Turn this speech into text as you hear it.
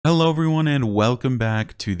Hello everyone and welcome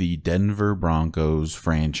back to the Denver Broncos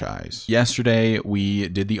franchise. Yesterday we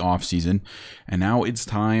did the offseason and now it's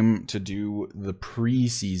time to do the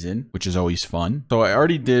preseason, which is always fun. So I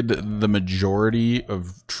already did the majority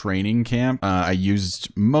of training camp. I used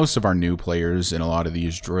most of our new players in a lot of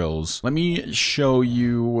these drills. Let me show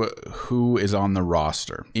you who is on the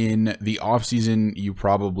roster. In the offseason, you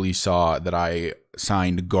probably saw that I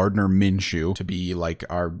signed Gardner Minshew to be like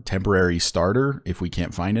our temporary starter if we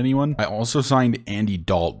can't find anyone. I also signed Andy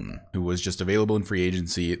Dalton, who was just available in free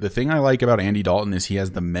agency. The thing I like about Andy Dalton is he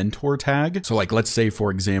has the mentor tag. So like, let's say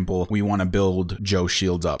for example, we want to build Joe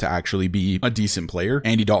Shields up to actually be a decent player.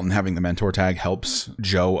 Andy Dalton having the mentor tag helps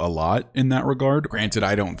Joe a lot in that regard. Granted,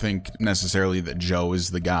 I don't think necessarily that Joe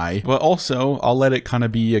is the guy, but also I'll let it kind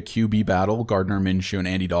of be a QB battle. Gardner Minshew and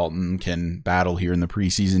Andy Dalton can battle here in the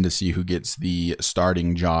preseason to see who gets the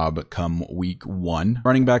starting job come week 1.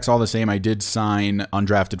 Running backs all the same. I did sign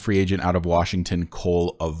undrafted free agent out of Washington,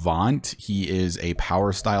 Cole Avant. He is a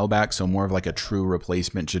power style back, so more of like a true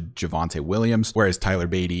replacement to Javonte Williams, whereas Tyler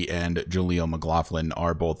Beatty and Jaleel McLaughlin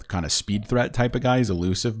are both kind of speed threat type of guys,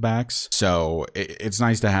 elusive backs. So it's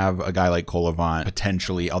nice to have a guy like Cole Avant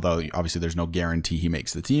potentially, although obviously there's no guarantee he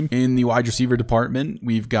makes the team. In the wide receiver department,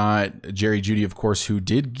 we've got Jerry Jeudy, of course, who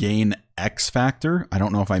did gain X Factor. I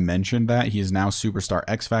don't know if I mentioned that. He is now Superstar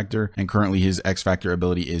X Factor, and currently his X Factor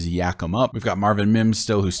ability is Yak 'em Up. We've got Marvin Mims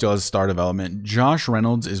still, who still has star development. Josh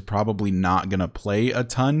Reynolds is probably not going to play a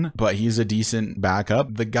ton, but he's a decent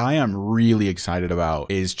backup. The guy I'm really excited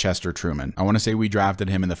about is Chester Truman. I want to say we drafted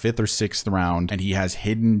him in the 5th or 6th round, and he has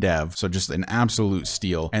hidden dev, so just an absolute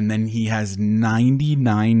steal. And then he has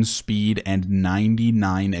 99 speed and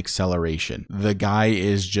 99 acceleration. The guy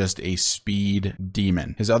is just a speed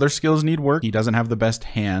demon. His other skills need work. He doesn't have the best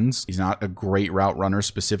hands. He's not a great route runner,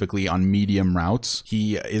 specifically on medium routes.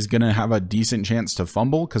 He is going to have a decent chance to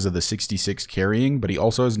fumble because of the 66 carrying, but he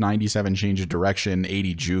also has 97 change of direction,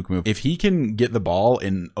 80 juke move. If he can get the ball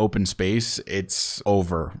in open space, it's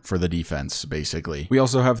over for the defense, basically. We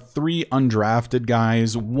also have 3 undrafted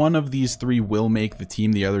guys. One of these 3 will make the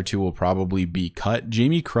team. The other 2 will probably be cut.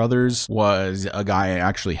 Jamie Crothers was a guy I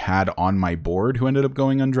actually had on my board who ended up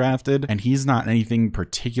going undrafted, and he's not anything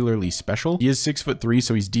particularly special. He is 6'3",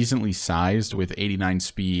 so he's decently sized with 89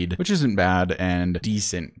 speed, which isn't bad, and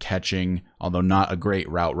decent catching, although not a great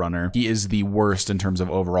route runner. He is the worst in terms of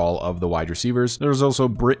overall of the wide receivers. There's also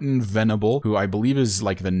Britton Venable, who I believe is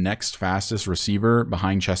like the next fastest receiver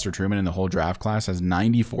behind Chester Truman in the whole draft class, has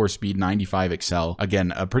 94 speed, 95 excel.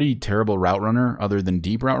 Again, a pretty terrible route runner other than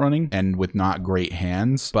deep route running and with not great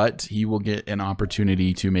hands, but he will get an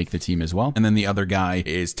opportunity to make the team as well. And then the other guy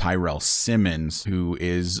is Tyrell Simmons, who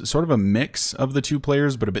is sort of a mix of the 2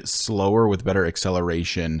 players, but a bit slower with better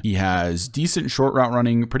acceleration. He has decent short route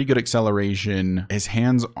running, pretty good acceleration. His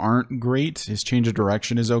hands aren't great. His change of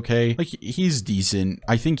direction is okay. Like, he's decent.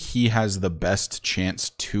 I think he has the best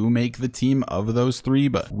chance to make the team of those 3,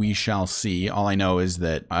 but we shall see. All I know is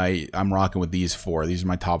that I'm rocking with these 4. These are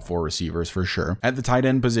my top 4 receivers for sure. At the tight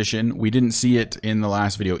end position, we didn't see it in the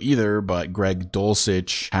last video either, but Greg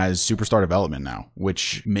Dulcich has superstar development now,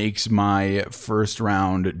 which makes my first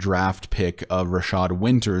round draft pick of Rashad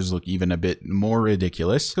Winters look even a bit more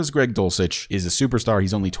ridiculous, because Greg Dulcich is a superstar.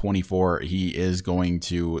 He's only 24. He is going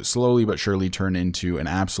to slowly but surely turn into an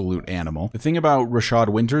absolute animal. The thing about Rashad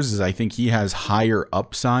Winters is I think he has higher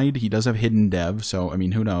upside. He does have hidden dev, so I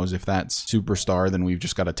mean, who knows if that's superstar, then we've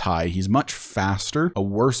just got a tie. He's much faster, a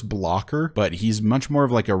worse blocker, but he's much more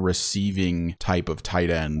of like a receiving type of tight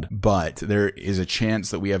end. But there is a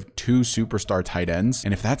chance that we have 2 superstar tight ends,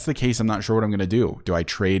 and if that's the case, I'm not sure what I'm going to do. Do I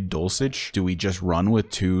trade Dulcich? Do we just run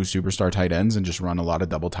with 2 superstar tight ends and just run a lot of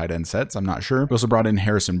double tight end sets? I'm not sure. We also brought in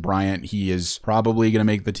Harrison Bryant. He is probably going to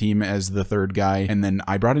make the team as the 3rd guy. And then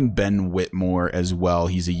I brought in Ben Whitmore as well.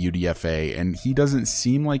 He's a UDFA, and he doesn't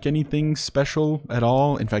seem like anything special at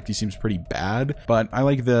all. In fact, he seems pretty bad, but I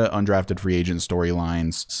like the undrafted free agent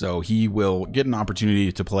storylines. So he will get an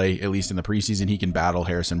opportunity to play, at least in the preseason. He can battle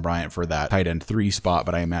Harrison Bryant for that tight end 3 spot,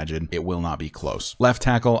 but I imagine it will not be close. Left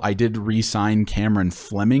tackle, I did re-sign Cameron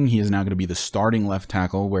Fleming. He is now going to be the starting left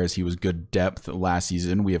tackle, whereas he was good depth last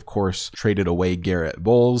season. We, of course, traded away Garrett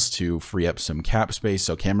Bowles to free up some cap space,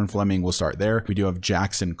 so Cameron Fleming will start there. We do have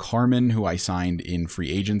Jackson Carman, who I signed in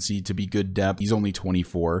free agency to be good depth. He's only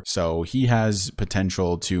 24, so he has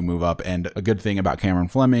potential to move up, and a good thing about Cameron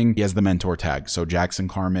Fleming, he has the mentor tag, so Jackson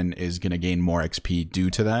Carman is going to gain more XP due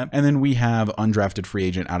to that. And then we have undrafted free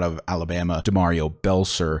agent out of Alabama, Demario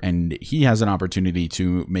Belser, and he has an opportunity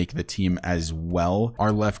to make the team as well.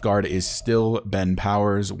 Our left guard is still Ben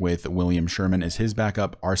Powers with William Sherman as his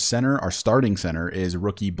backup. Our center, our starting center, is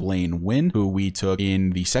rookie Blaine Wynn, who we took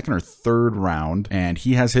in the 2nd or 3rd round, and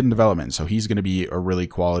he has hidden development, so he's going to be a really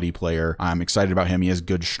quality player. I'm excited about him. He has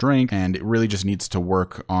good strength, and it really just needs to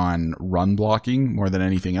work on run blocking more than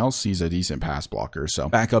anything else. He's a decent pass blocker. So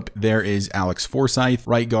backup there is Alex Forsyth.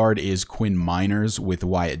 Right guard is Quinn Miners with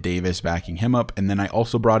Wyatt Davis backing him up, and then I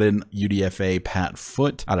also brought in UDFA Pat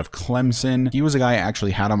Foote out of Clemson. He was a guy I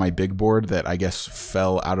actually had on my big board that I guess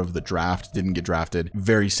fell out of the draft, didn't get drafted.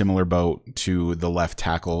 Very similar boat to the left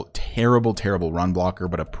tackle. Terrible run blocker,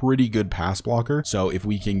 but a pretty good pass blocker. So if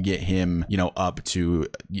we can get him, you know, up to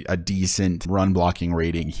a decent run blocking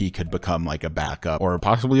rating, he could become like a backup or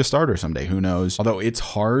possibly a starter someday. Who knows? Although it's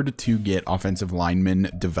hard to get offensive lineman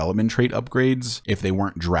development trait upgrades if they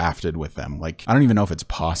weren't drafted with them. Like, I don't even know if it's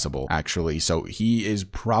possible, actually. So he is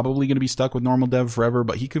probably going to be stuck with normal dev forever,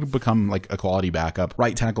 but he could become like a quality backup.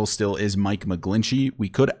 Right tackle still is Mike McGlinchey. We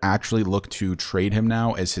could actually look to trade him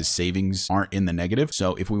now as his savings aren't in the negative.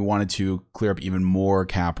 So if we wanted to clear up even more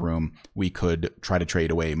cap room, we could try to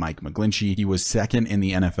trade away Mike McGlinchey. He was 2nd in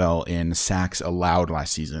the NFL in sacks allowed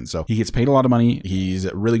last season. So he gets paid a lot of money.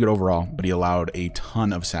 He's really good overall, but he allowed a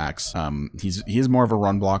ton of sacks. He is more of a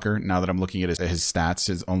run blocker. Now that I'm looking at his stats,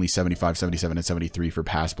 is only 75, 77, and 73 for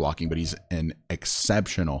pass blocking, but he's an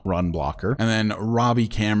exceptional run blocker. And then Robbie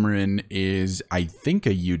Cameron is, I think,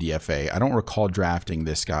 a UDFA. I don't recall drafting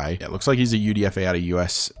this guy. It looks like he's a UDFA out of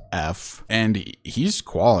USF, and he's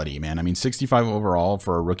quality, man. I mean, 65 overall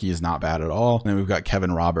for a rookie is not bad at all. And then we've got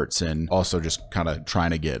Kevin Robertson, also just kind of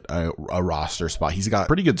trying to get a roster spot. He's got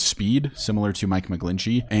pretty good speed, similar to Mike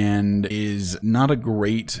McGlinchey, and is not a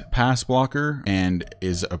great pass blocker and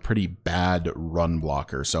is a pretty bad run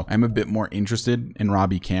blocker. So I'm a bit more interested in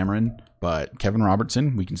Robbie Cameron. But Kevin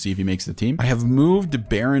Robertson, we can see if he makes the team. I have moved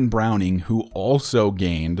Baron Browning, who also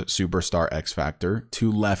gained Superstar X Factor,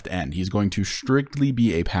 to left end. He's going to strictly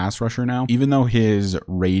be a pass rusher now. Even though his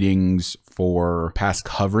ratings for pass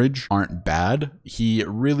coverage aren't bad, he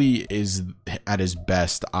really is at his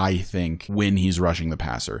best, I think, when he's rushing the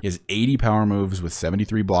passer. He has 80 power moves with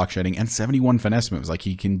 73 block shedding and 71 finesse moves. Like,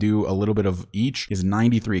 he can do a little bit of each. He has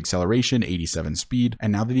 93 acceleration, 87 speed.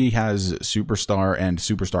 And now that he has Superstar and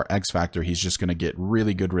Superstar X Factor, he's just going to get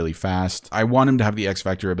really good really fast. I want him to have the X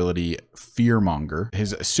Factor ability Fearmonger.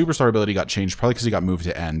 His Superstar ability got changed probably because he got moved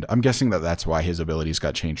to end. I'm guessing that that's why his abilities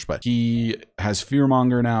got changed, but he has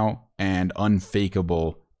Fearmonger now and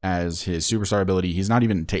Unfakeable as his Superstar ability. He's not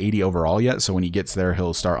even to 80 overall yet, so when he gets there,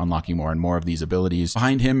 he'll start unlocking more and more of these abilities.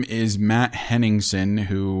 Behind him is Matt Henningsen,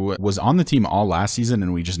 who was on the team all last season,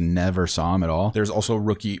 and we just never saw him at all. There's also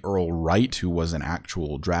rookie Earl Wright, who was an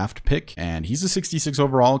actual draft pick, and he's a 66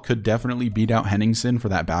 overall, could definitely beat out Henningsen for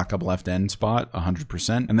that backup left end spot,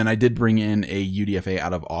 100%. And then I did bring in a UDFA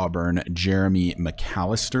out of Auburn, Jeremy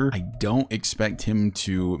McAllister. I don't expect him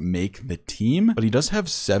to make the team, but he does have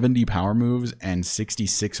 70 power moves and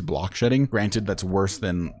 66 block shedding. Granted, that's worse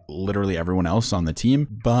than literally everyone else on the team,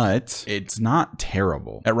 but it's not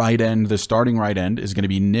terrible. At right end, the starting right end is going to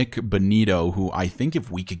be Nick Bonito, who I think if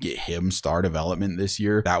we could get him star development this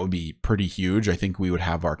year, that would be pretty huge. I think we would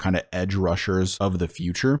have our kind of edge rushers of the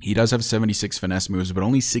future. He does have 76 finesse moves, but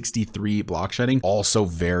only 63 block shedding. Also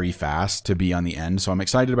very fast to be on the end, so I'm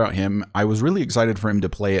excited about him. I was really excited for him to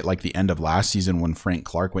play at like the end of last season when Frank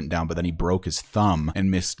Clark went down, but then he broke his thumb and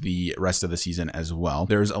missed the rest of the season as well.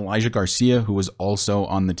 There's Elijah Garcia, who was also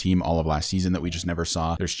on the team all of last season that we just never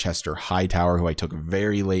saw. There's Chester Hightower, who I took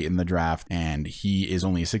very late in the draft, and he is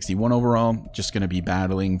only a 61 overall, just going to be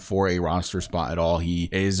battling for a roster spot at all. He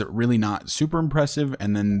is really not super impressive.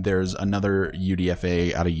 And then there's another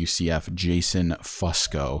UDFA out of UCF, Jason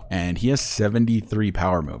Fusco, and he has 73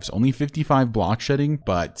 power moves, only 55 block shedding,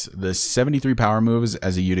 but the 73 power moves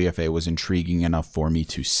as a UDFA was intriguing enough for me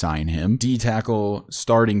to sign him. D-tackle,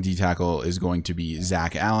 starting D-tackle is going to be Zach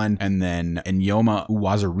Allen, and then Enyoma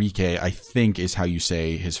Uwazurike, I think is how you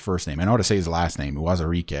say his first name. I know how to say his last name.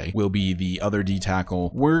 Uwazurike will be the other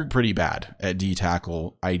D-tackle. We're pretty bad at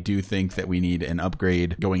D-tackle. I do think that we need an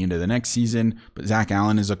upgrade going into the next season, but Zach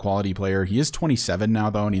Allen is a quality player. He is 27 now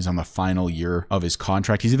though, and he's on the final year of his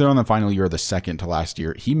contract. He's either on the final year or the second to last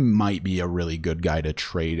year. He might be a really good guy to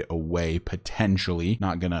trade away potentially.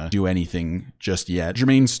 Not gonna do anything just yet.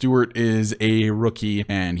 Jermaine Stewart is a rookie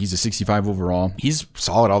and he's a 65 overall. He's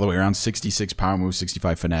solid all the way around. 66 power moves,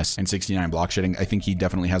 65 finesse, and 69 block shedding. I think he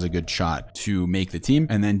definitely has a good shot to make the team.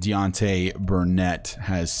 And then Deontay Burnett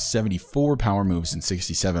has 74 power moves and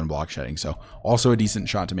 67 block shedding. So also a decent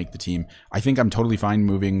shot to make the team. I think I'm totally fine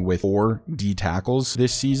moving with 4 D tackles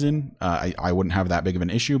this season. I wouldn't have that big of an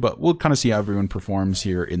issue, but we'll kind of see how everyone performs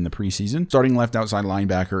here in the preseason. Starting left outside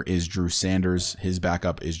linebacker is Drew Sanders. His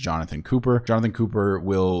backup is Jonathan Cooper. Jonathan Cooper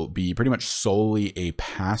will be pretty much solely a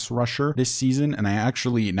pass rusher this season. And I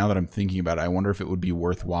actually, now that I'm thinking about it, I wonder if it would be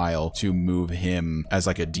worthwhile to move him as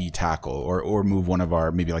like a D tackle, or move one of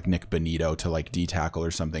our, maybe like Nick Bonito to like D tackle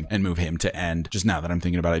or something and move him to end. Just now that I'm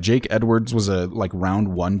thinking about it, Jake Edwards was a like round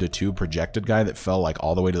 1 to 2 projected guy that fell like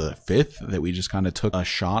all the way to the 5th that we just kind of took a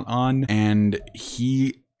shot on. And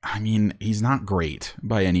I mean, he's not great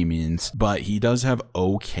by any means, but he does have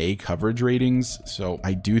okay coverage ratings. So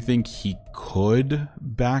I do think he could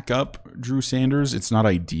back up Drew Sanders. It's not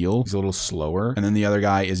ideal. He's a little slower. And then the other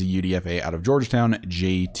guy is a UDFA out of Georgetown,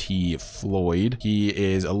 JT Floyd. He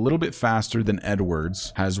is a little bit faster than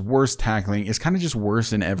Edwards, has worse tackling, is kind of just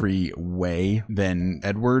worse in every way than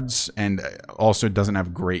Edwards, and also doesn't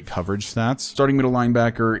have great coverage stats. Starting middle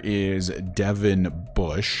linebacker is Devin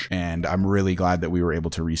Bush, and I'm really glad that we were able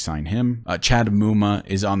to re-sign him. Chad Muma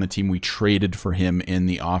is on the team. We traded for him in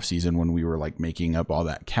the offseason when we were like making up all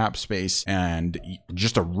that cap space, and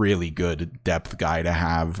just a really good depth guy to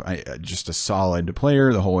have. Just a solid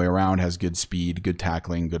player the whole way around, has good speed, good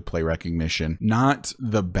tackling, good play recognition. Not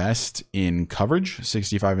the best in coverage,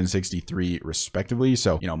 65 and 63 respectively.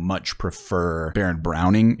 So, you know, much prefer Baron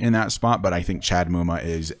Browning in that spot, but I think Chad Muma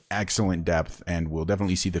is excellent depth and will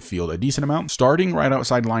definitely see the field a decent amount. Starting right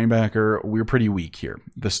outside linebacker, we're pretty weak here.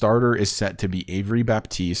 The starter is set to be Avery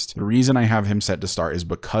Baptiste. The reason I have him set to start is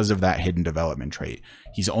because of that hidden development trait.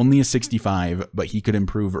 He's only a 65, but he could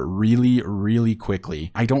improve really, really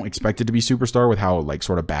quickly. I don't expect it to be superstar with how like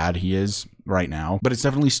sort of bad he is right now, but it's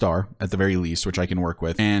definitely star at the very least, which I can work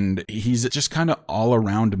with. And he's just kind of all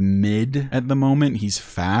around mid at the moment. He's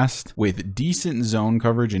fast with decent zone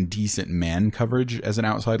coverage and decent man coverage as an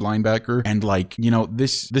outside linebacker. And like, you know,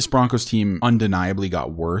 this Broncos team undeniably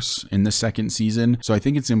got worse in the second season. So I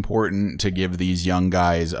think it's important to give these young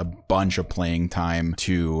guys a bunch of playing time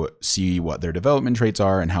to see what their development traits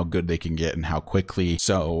are and how good they can get and how quickly.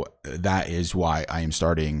 So that is why I am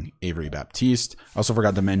starting Avery Baptiste. I also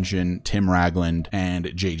forgot to mention Tim Ragland and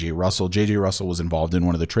JJ Russell. JJ Russell was involved in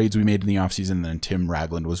one of the trades we made in the offseason, and then Tim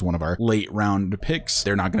Ragland was one of our late round picks.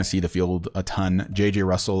 They're not going to see the field a ton. JJ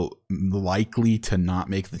Russell likely to not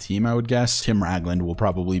make the team, I would guess. Tim Ragland will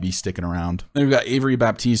probably be sticking around. Then we've got Avery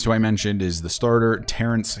Baptiste, who I mentioned is the starter.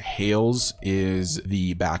 Terrence Hales is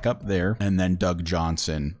the backup there, and then Doug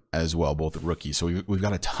Johnson as well, both rookies. So we've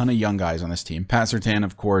got a ton of young guys on this team. Pat Surtain,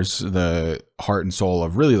 of course, the heart and soul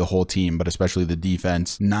of really the whole team, but especially the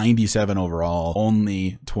defense. 97 overall,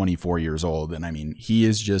 only 24 years old. And I mean,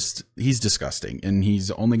 he's disgusting, and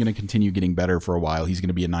he's only going to continue getting better for a while. He's going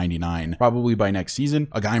to be a 99 probably by next season.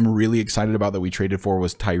 A guy I'm really excited about that we traded for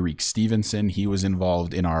was Tyreek Stevenson. He was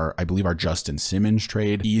involved in I believe our Justin Simmons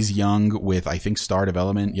trade. He's young with, I think, star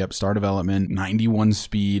development. Yep, star development, 91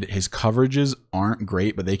 speed. His coverages aren't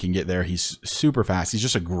great, but they can get there. He's super fast. He's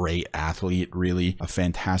just a great athlete, really a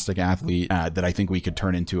fantastic athlete that I think we could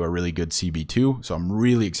turn into a really good CB2. So I'm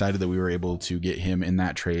really excited that we were able to get him in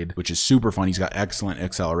that trade, which is super fun. He's got excellent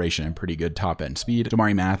acceleration and pretty good top end speed.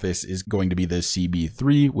 Damari Mathis is going to be the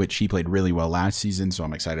CB3, which he played really well last season, so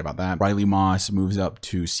I'm excited about that. Riley Moss moves up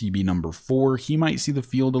to CB number 4. He might see the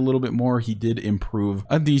field a little bit more. He did improve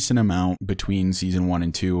a decent amount between season 1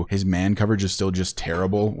 and 2. His man coverage is still just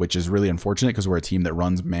terrible, which is really unfortunate because we're a team that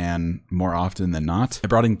runs man more often than not. I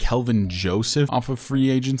brought in Kelvin Joseph off of free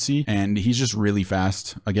agency, and he's just really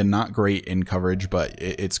fast. Again, not great in coverage, but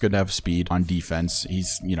it's good to have speed on defense.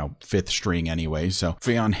 He's, you know, 5th string anyway. So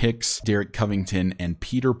Faion Hicks, Derek Covington, and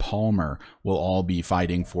Peter Palmer will all be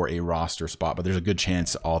fighting for a roster spot, but there's a good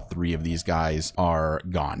chance all 3 of these guys are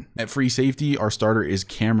gone. At free safety, our starter is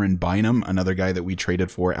Cameron Bynum, another guy that we traded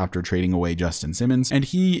for after trading away Justin Simmons, and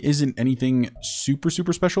he isn't anything super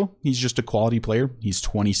special. He's just a quality player. He's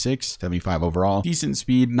 26, 75 overall, decent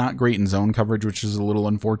speed, not great in zone coverage, which is a little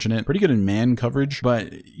unfortunate. Pretty good in man coverage,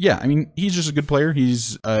 but yeah, I mean, he's just a good player.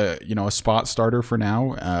 He's you know, a spot starter for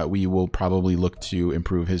now. We will probably look to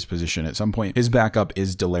improve his position at some point. His backup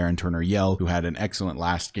is Delaren Turner-Yell, who had an excellent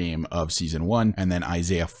last game of season 1, and then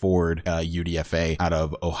Isaiah Ford, UDFA out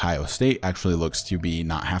of Ohio State, actually looks to be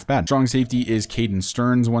not half bad. Strong safety is Caden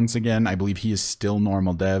Stearns once again. I believe he is still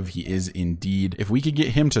normal dev. He is indeed. If we could get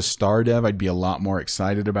him to star dev, I'd be a lot more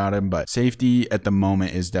excited about him, but safety at the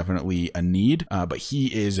moment is definitely a need, but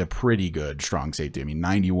he is a pretty good strong safety. I mean,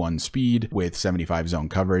 91 speed with 75 zone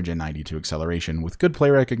coverage and 92 acceleration with good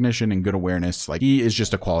play recognition and good awareness. Like, he is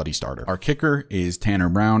just a quality starter. Our kicker is Tanner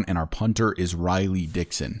Brown and our punter is Riley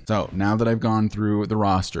Dixon. So now that I've gone through the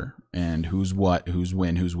roster and who's what, who's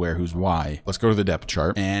when, who's where, who's why, let's go to the depth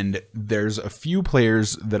chart. And there's a few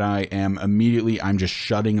players that I'm just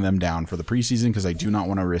shutting them down for the preseason because I do not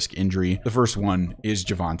want to risk injury. The first one is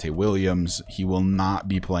Javonte Williams. He will not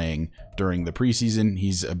be playing during the preseason.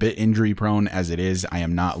 He's a bit injury prone as it is. I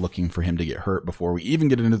am not looking for him to get hurt before we even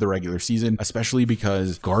get into the regular season, especially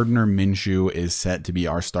because Gardner Minshew is set to be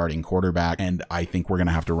our starting quarterback, and I think we're going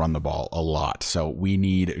to have to run the ball a lot. So we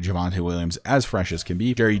need Javonte Williams as fresh as can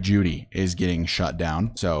be. Jerry Jeudy is getting shut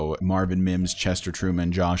down. So Marvin Mims, Chester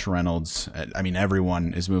Truman, Josh Reynolds, I mean,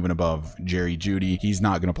 everyone is moving above Jerry Jeudy. He's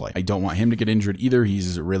not going to play. I don't want him to get injured either.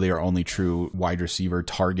 He's really our only true wide receiver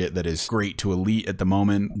target that is great to elite at the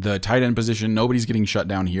moment. The tight end position, nobody's getting shut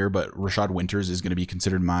down here, but Rashad Winters is going to be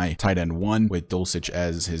considered my tight end 1 with Dulcich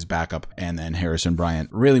as his backup, and then Harrison Bryant.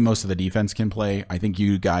 Really, most of the defense can play. I think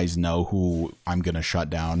you guys know who I'm going to shut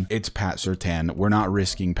down. It's Pat Surtain. We're not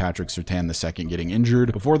risking Patrick Surtain II getting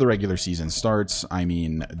injured before the regular season starts. I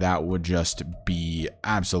mean, that would just be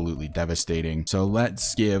absolutely devastating. So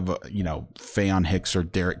let's give, you know, Faion Hicks or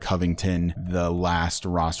Derek Covington the last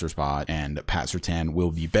roster spot, and Pat Surtain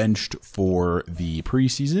will be benched for the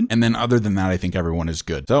preseason. And then other than that, I think everyone is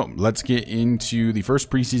good. So let's get into the first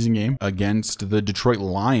preseason game against the Detroit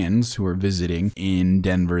Lions, who are visiting in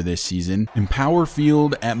Denver this season. Empower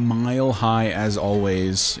Field at Mile High, as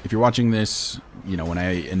always. If you're watching this, you know, when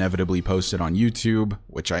I inevitably post it on YouTube,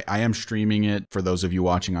 which I am streaming it for those of you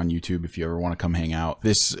watching on YouTube, if you ever want to come hang out.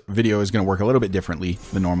 This video is going to work a little bit differently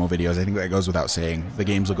than normal videos. I think that goes without saying. The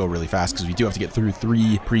games will go really fast because we do have to get through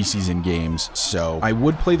 3 preseason games. So I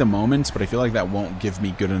would play the moments, but I feel like that won't give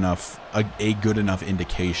me good enough a good enough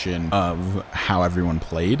indication of how everyone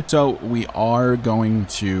played. So we are going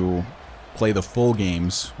to play the full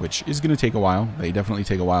games, which is going to take a while. They definitely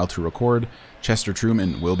take a while to record. Chester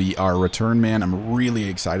Truman will be our return man. I'm really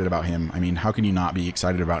excited about him. I mean, how can you not be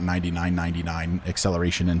excited about 99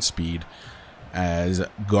 acceleration and speed? As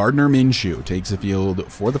Gardner Minshew takes the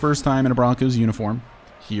field for the first time in a Broncos uniform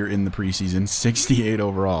here in the preseason. 68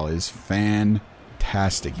 overall is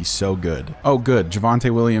fantastic. He's so good. Oh, good.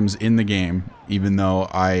 Javonte Williams in the game, even though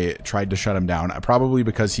I tried to shut him down, probably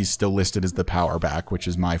because he's still listed as the power back, which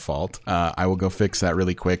is my fault. I will go fix that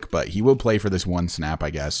really quick, but he will play for this one snap,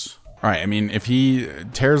 I guess. All right, I mean, if he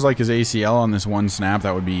tears like his ACL on this one snap,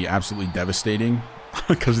 that would be absolutely devastating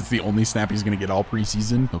because it's the only snap he's going to get all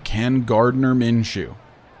preseason. So can Gardner Minshew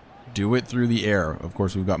do it through the air? Of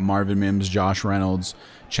course, we've got Marvin Mims, Josh Reynolds,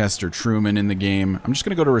 Chester Truman in the game. I'm just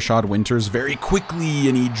going to go to Rashad Winters very quickly,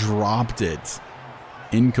 and he dropped it.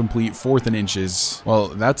 Incomplete, 4th and inches. Well,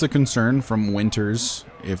 that's a concern from Winters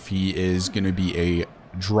if he is going to be a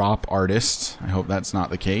drop artist. I hope that's not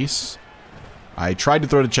the case. I tried to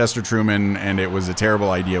throw to Chester Truman, and it was a terrible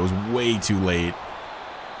idea. It was way too late.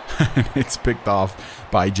 It's picked off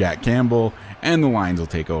by Jack Campbell, and the Lions will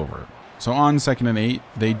take over. So on 2nd and 8,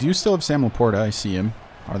 they do still have Sam Laporta. I see him.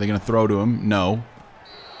 Are they going to throw to him? No.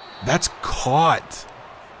 That's caught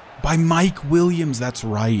by Mike Williams. That's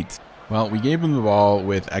right. Well, we gave him the ball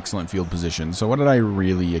with excellent field position. So what did I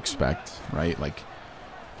really expect, right? Like,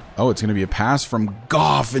 oh, it's going to be a pass from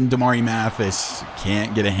Goff, and Damari Mathis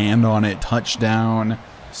can't get a hand on it. Touchdown,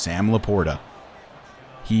 Sam Laporta.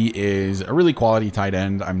 He is a really quality tight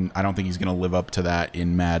end. I don't think he's going to live up to that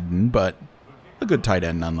in Madden, but a good tight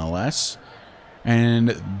end nonetheless.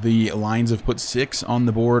 And the Lions have put 6 on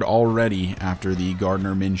the board already after the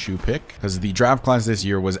Gardner Minshew pick, because the draft class this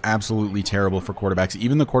year was absolutely terrible for quarterbacks.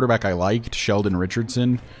 Even the quarterback I liked, Sheldon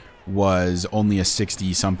Richardson, was only a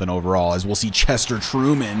 60-something overall, as we'll see Chester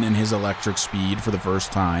Truman in his electric speed for the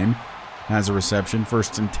first time has a reception.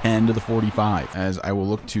 1st and 10 to the 45, as I will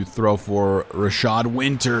look to throw for Rashad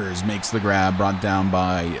Winters. Makes the grab, brought down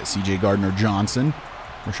by CJ Gardner-Johnson.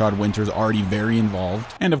 Rashad Winters already very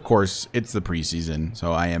involved. And of course, it's the preseason,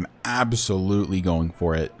 so I am absolutely going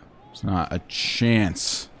for it. It's not a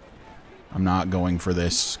chance I'm not going for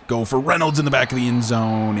this. Go for Reynolds in the back of the end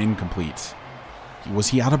zone. Incomplete. Was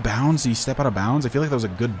he out of bounds? Did he step out of bounds? I feel like that was a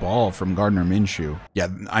good ball from Gardner Minshew. Yeah,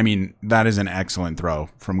 I mean, that is an excellent throw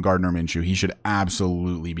from Gardner Minshew. He should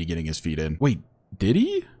absolutely be getting his feet in. Wait, did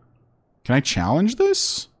he? Can I challenge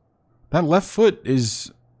this? That left foot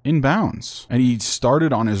is in bounds, and he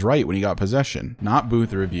started on his right when he got possession. Not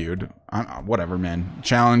booth reviewed. Whatever, man.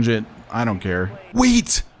 Challenge it. I don't care.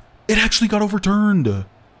 Wait! It actually got overturned.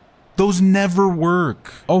 Those never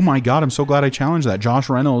work. Oh my God, I'm so glad I challenged that. Josh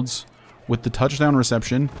Reynolds with the touchdown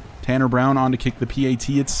reception. Tanner Brown on to kick the PAT.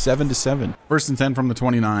 It's 7-7. First and 10 from the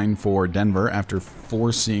 29 for Denver after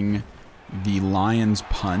forcing the Lions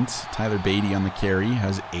punt. Tyler Beatty on the carry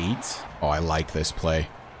has 8. Oh, I like this play.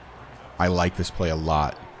 I like this play a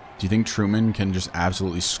lot. Do you think Truman can just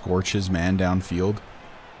absolutely scorch his man downfield?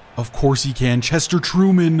 Of course he can. Chester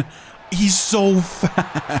Truman. He's so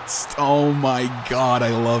fast. Oh my God.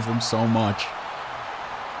 I love him so much.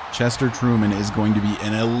 Chester Truman is going to be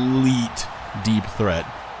an elite deep threat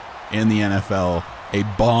in the NFL. A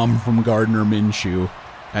bomb from Gardner Minshew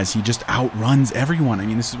as he just outruns everyone. I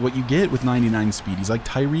mean, this is what you get with 99 speed. He's like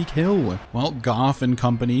Tyreek Hill. Well, Goff and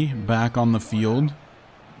company back on the field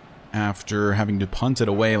after having to punt it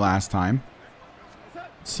away last time.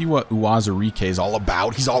 Let's see what Uwazurike is all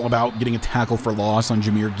about. He's all about getting a tackle for loss on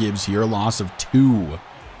Jahmyr Gibbs here. A loss of 2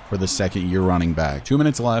 for the second-year running back. 2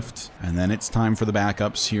 minutes left, and then it's time for the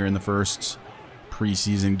backups here in the first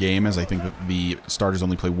preseason game, as I think that the starters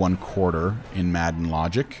only play 1 quarter in Madden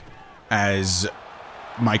logic, as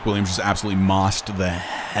Mike Williams just absolutely mossed the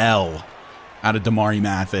hell out of Damari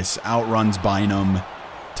Mathis. Outruns Bynum.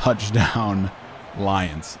 Touchdown,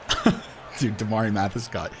 Lions. Dude, Damari Mathis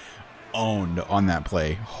got owned on that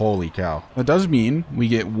play. Holy cow. That does mean we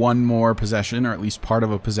get 1 more possession, or at least part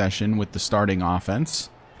of a possession, with the starting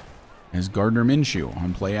offense. As Gardner Minshew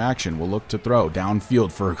on play action will look to throw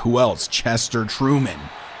downfield for who else? Chester Truman.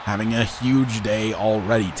 Having a huge day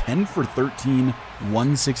already. 10 for 13,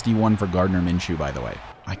 161 for Gardner Minshew, by the way.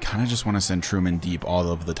 I kind of just want to send Truman deep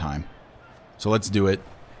all of the time. So let's do it.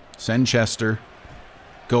 Send Chester.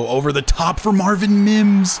 Go over the top for Marvin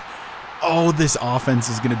Mims. Oh, this offense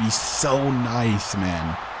is going to be so nice,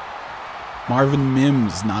 man. Marvin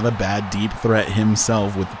Mims, not a bad deep threat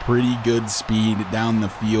himself, with pretty good speed down the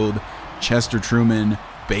field. Chester Truman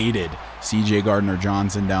baited CJ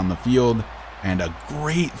Gardner-Johnson down the field. And a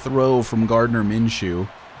great throw from Gardner Minshew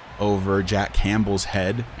over Jack Campbell's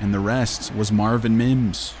head. And the rest was Marvin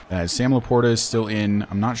Mims. As Sam Laporta is still in.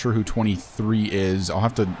 I'm not sure who 23 is. I'll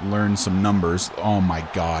have to learn some numbers. Oh my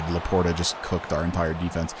God, Laporta just cooked our entire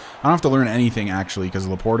defense. I don't have to learn anything, actually, because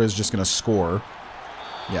Laporta is just going to score.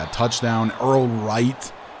 Yeah, touchdown. Earl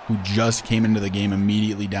Wright, who just came into the game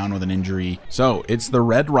immediately down with an injury. So it's the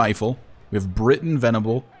Red Rifle. We have Britton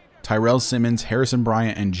Venable, Tyrell Simmons, Harrison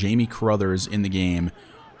Bryant, and Jamie Carruthers in the game.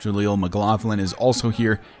 Jaleel McLaughlin is also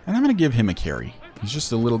here, and I'm going to give him a carry. He's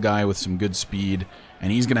just a little guy with some good speed,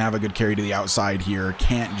 and he's going to have a good carry to the outside here.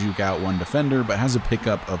 Can't juke out 1 defender, but has a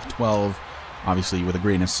pickup of 12. Obviously, with a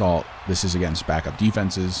grain of salt, this is against backup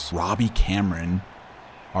defenses. Robbie Cameron,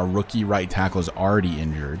 our rookie right tackle, is already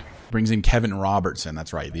injured. Brings in Kevin Robertson.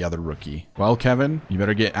 That's right, the other rookie. Well, Kevin, you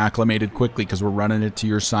better get acclimated quickly because we're running it to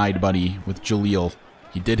your side, buddy, with Jaleel.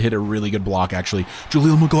 He did hit a really good block, actually.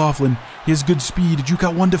 Jaleel McLaughlin, he has good speed. Did you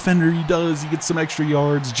got 1 defender? He does. He gets some extra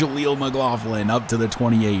yards. Jaleel McLaughlin up to the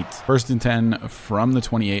 28. First and 10 from the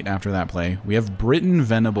 28 after that play. We have Britton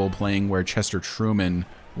Venable playing where Chester Truman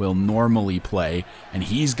will normally play, and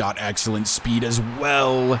he's got excellent speed as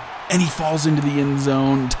well. And he falls into the end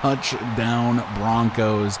zone. Touchdown,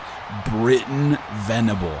 Broncos. Britton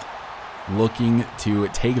Venable looking to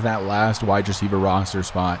take that last wide receiver roster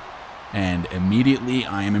spot. And immediately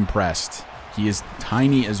I am impressed. He is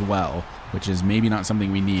tiny as well, which is maybe not something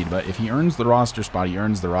we need, but if he earns the roster spot, he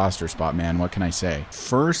earns the roster spot, man. What can I say?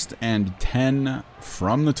 First and 10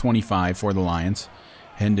 from the 25 for the Lions.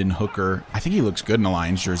 Hendon Hooker. I think he looks good in a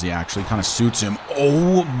Lions jersey, actually. Kind of suits him.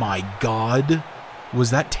 Oh my God.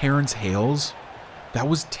 Was that Terrence Hales? That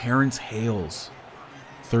was Terrence Hales.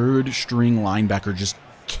 3rd string linebacker just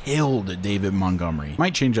killed David Montgomery.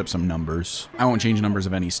 Might change up some numbers. I won't change numbers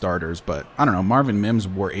of any starters, but I don't know. Marvin Mims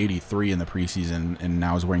wore 83 in the preseason and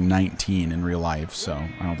now is wearing 19 in real life, so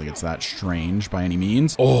I don't think it's that strange by any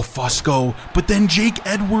means. Oh, Fusco. But then Jake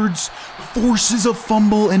Edwards forces a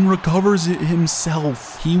fumble and recovers it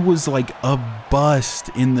himself. He was like a bust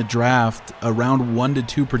in the draft, around 1 to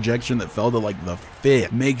 2 projection that fell to like the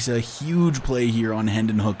 5th. Makes a huge play here on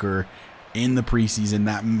Hendon Hooker in the preseason.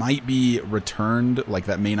 That might be returned, like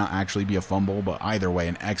that may not actually be a fumble, but either way,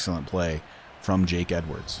 an excellent play from Jake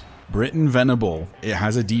Edwards. Britton Venable, it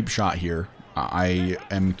has a deep shot here. I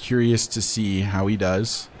am curious to see how he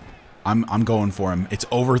does. I'm going for him. It's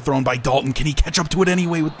overthrown by Dalton. Can he catch up to it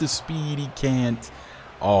anyway with the speed? He can't.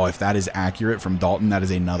 Oh, if that is accurate from Dalton, that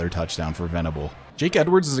is another touchdown for Venable. Jake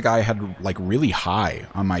Edwards is a guy I had like really high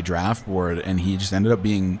on my draft board, and he just ended up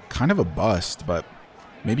being kind of a bust, but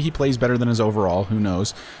maybe he plays better than his overall. Who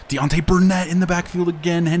knows? Deontay Burnett in the backfield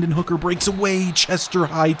again. Hendon Hooker breaks away. Chester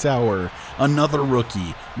Hightower, another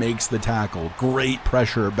rookie, makes the tackle. Great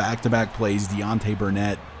pressure, back-to-back plays. Deontay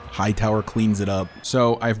Burnett Hightower cleans it up.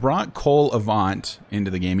 So I've brought Cole Avant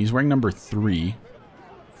into the game. He's wearing number 3,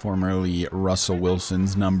 formerly Russell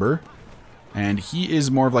Wilson's number. And he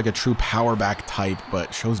is more of like a true power back type,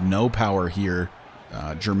 but shows no power here.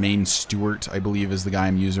 Jermaine Stewart, I believe, is the guy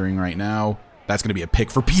I'm using right now. That's going to be a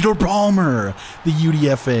pick for Peter Palmer, the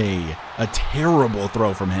UDFA. A terrible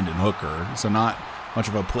throw from Hendon Hooker. So not much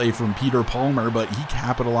of a play from Peter Palmer, but he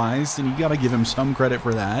capitalized, and you got to give him some credit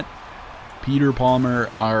for that. Peter Palmer,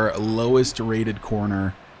 our lowest rated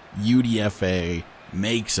corner, UDFA,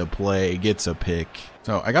 makes a play, gets a pick.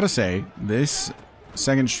 So I got to say, this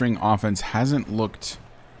second string offense hasn't looked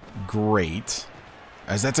great,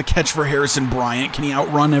 as that's a catch for Harrison Bryant. Can he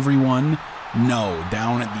outrun everyone? No,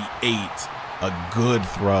 down at the 8. A good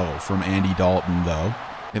throw from Andy Dalton, though.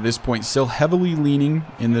 At this point, still heavily leaning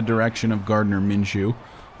in the direction of Gardner Minshew.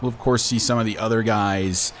 We'll, of course, see some of the other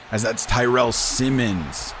guys, as that's Tyrell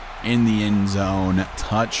Simmons in the end zone.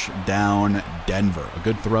 Touchdown, Denver. A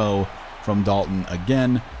good throw from Dalton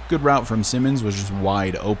again. Good route from Simmons, was just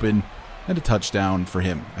wide open. And a touchdown for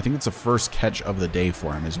him. I think it's the first catch of the day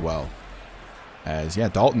for him as well. As, yeah,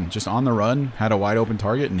 Dalton just on the run, had a wide open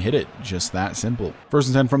target and hit it. Just that simple. 1st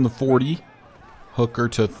and 10 from the 40. Hooker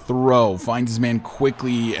to throw. Finds his man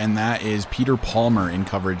quickly, and that is Peter Palmer in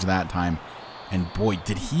coverage that time. And boy,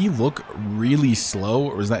 did he look really slow,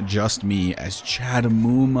 or was that just me, as Chad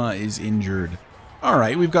Muma is injured. All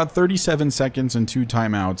right, we've got 37 seconds and 2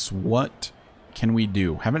 timeouts. What can we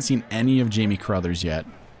do? Haven't seen any of Jamie Crothers yet.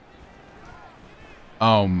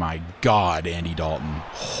 Oh my God, Andy Dalton.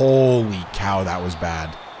 Holy cow, that was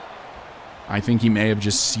bad. I think he may have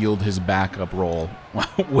just sealed his backup role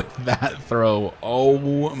with that throw.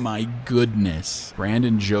 Oh my goodness.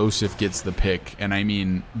 Brandon Joseph gets the pick, and I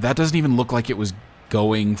mean, that doesn't even look like it was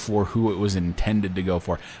going for who it was intended to go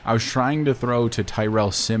for. I was trying to throw to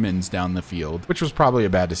Tyrell Simmons down the field, which was probably a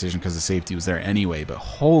bad decision because the safety was there anyway, but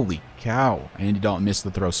holy cow, Andy Dalton missed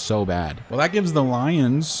the throw so bad. Well, that gives the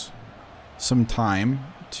Lions some time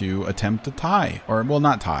to attempt to tie, or well,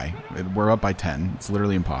 not tie. We're up by 10. It's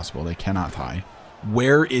literally impossible. They cannot tie.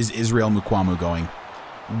 Where is Israel Mukwamu going?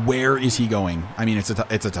 Where is he going? I mean, it's a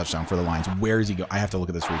touchdown for the Lions. Where is he going? I have to look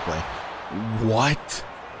at this replay. What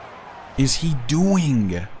is he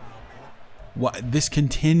doing? What? This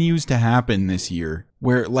continues to happen this year,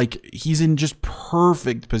 where like he's in just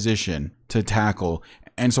perfect position to tackle,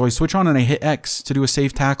 and so I switch on and I hit X to do a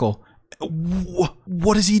safe tackle.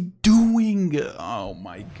 What is he doing? Oh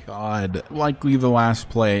my God. Likely the last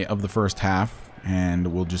play of the first half,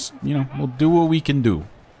 and we'll just, you know, we'll do what we can do.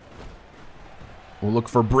 We'll look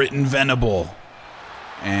for Britton Venable,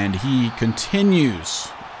 and he continues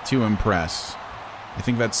to impress. I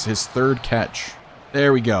think that's his 3rd catch.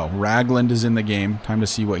 There we go. Ragland is in the game. Time to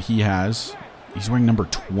see what he has. He's wearing number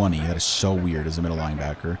 20. That is so weird as a middle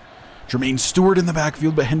linebacker. Jermaine Stewart in the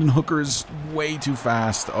backfield, but Hendon Hooker is way too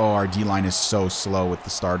fast. Oh, our D-line is so slow with the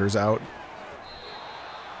starters out.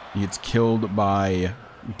 He gets killed by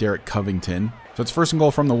Derek Covington. So it's 1st and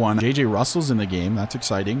goal from the 1. J.J. Russell's in the game. That's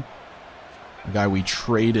exciting. The guy we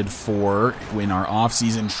traded for in our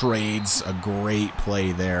offseason trades. A great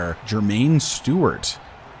play there. Jermaine Stewart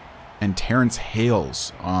and Terrence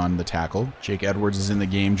Hales on the tackle. Jake Edwards is in the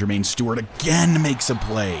game. Jermaine Stewart again makes a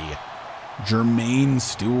play. Jermaine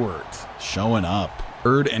Stewart showing up.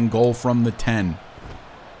 3rd and goal from the 10.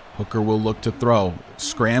 Hooker will look to throw.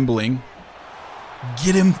 Scrambling.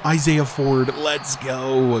 Get him, Isaiah Ford. Let's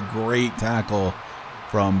go. A great tackle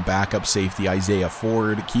from backup safety Isaiah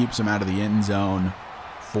Ford. Keeps him out of the end zone.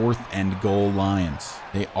 4th and goal Lions.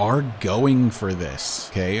 They are going for this.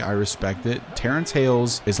 Okay, I respect it. Terrence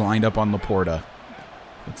Hales is lined up on Laporta.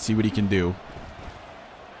 Let's see what he can do.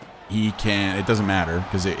 He can, it doesn't matter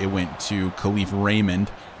because it went to Khalif Raymond.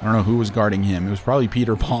 I don't know who was guarding him. It was probably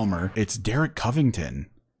Peter Palmer. It's Derek Covington.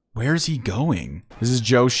 Where's he going? This is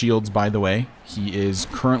Joe Shields, by the way. He is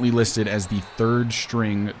currently listed as the 3rd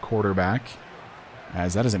string quarterback,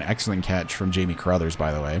 as that is an excellent catch from Jamie Crothers,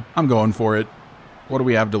 by the way. I'm going for it. What do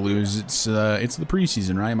we have to lose? It's the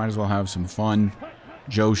preseason, right? Might as well have some fun.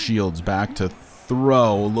 Joe Shields back to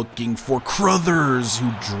throw, looking for Crothers, who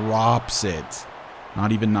drops it.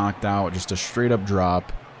 Not even knocked out, just a straight up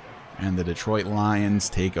drop. And the Detroit Lions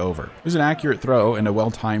take over. It was an accurate throw and a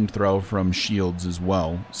well-timed throw from Shields as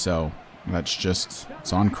well. So that's just,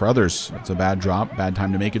 it's on Crothers. It's a bad drop, bad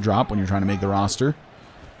time to make a drop when you're trying to make the roster.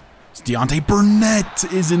 Deontay Burnett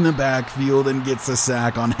is in the backfield and gets a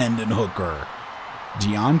sack on Hendon Hooker.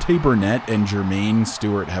 Deontay Burnett and Jermaine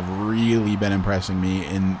Stewart have really been impressing me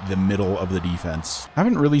in the middle of the defense. I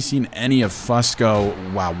haven't really seen any of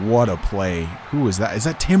Fusco. Wow, what a play. Who is that? Is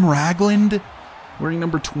that Tim Ragland wearing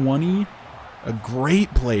number 20? A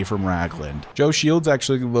great play from Ragland. Joe Shields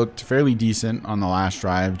actually looked fairly decent on the last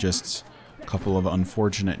drive. Just a couple of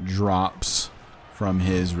unfortunate drops from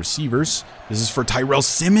his receivers. This is for Tyrell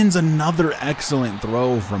Simmons. Another excellent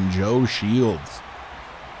throw from Joe Shields.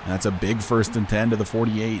 And that's a big 1st and 10 to the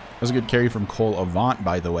 48. That was a good carry from Cole Avant,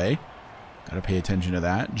 by the way. Got to pay attention to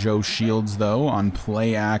that. Joe Shields, though, on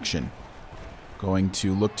play action. Going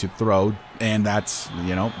to look to throw, and that's,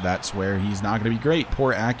 you know, that's where he's not going to be great.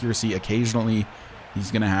 Poor accuracy. Occasionally, he's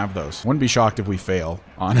going to have those. Wouldn't be shocked if we fail,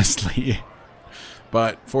 honestly.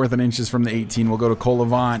 But 4th and inches from the 18. We'll go to Cole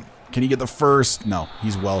Avant. Can he get the first? No,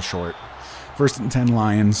 he's well short. 1st and 10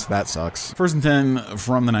 Lions. That sucks. 1st and 10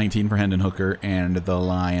 from the 19 for Hendon Hooker and the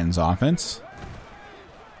Lions offense.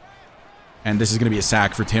 And this is going to be a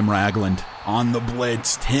sack for Tim Ragland on the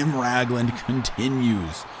blitz. Tim Ragland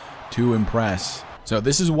continues to impress. So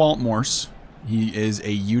this is Walt Morse. He is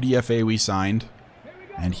a UDFA we signed,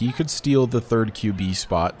 and he could steal the 3rd QB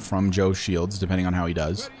spot from Joe Shields, depending on how he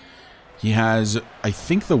does. He has, I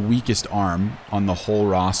think, the weakest arm on the whole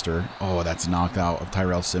roster. Oh, that's knocked out of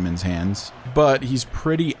Tyrell Simmons' hands. But he's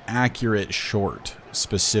pretty accurate short,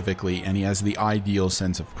 specifically, and he has the ideal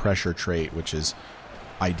sense of pressure trait, which is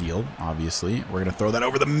ideal, obviously. We're going to throw that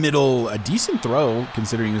over the middle. A decent throw,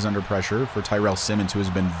 considering he was under pressure, for Tyrell Simmons, who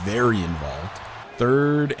has been very involved.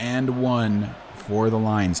 3rd and 1 for the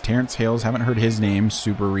Lions. Terrence Hales, haven't heard his name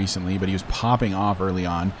super recently, but he was popping off early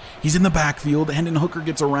on. He's in the backfield. Hendon Hooker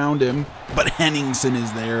gets around him, but Henningsen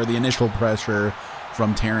is there. The initial pressure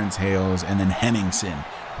from Terrence Hales, and then Henningsen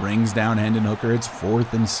brings down Hendon Hooker. It's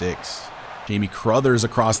 4th and 6. Jamie Crothers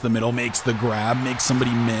across the middle makes the grab, makes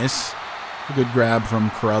somebody miss. A good grab from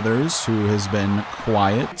Crothers, who has been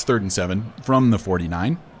quiet. It's 3rd and 7 from the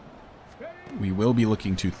 49. We will be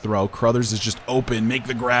looking to throw. Crothers is just open. Make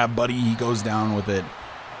the grab, buddy. He goes down with it.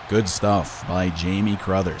 Good stuff by Jamie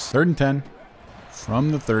Crothers. 3rd and 10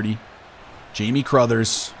 from the 30. Jamie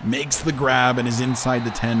Crothers makes the grab and is inside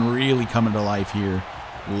the 10, really coming to life here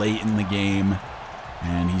late in the game.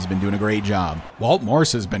 And he's been doing a great job. Walt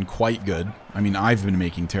Morse has been quite good. I mean, I've been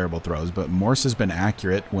making terrible throws, but Morse has been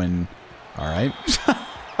accurate when... All right.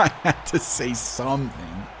 I had to say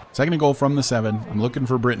something. 2nd and goal from the 7. I'm looking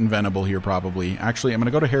for Britton Venable here probably. Actually, I'm going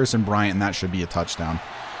to go to Harrison Bryant, and that should be a touchdown.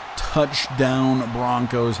 Touchdown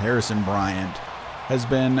Broncos. Harrison Bryant has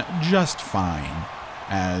been just fine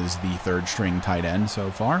as the 3rd string tight end so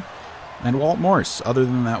far. And Walt Morse, other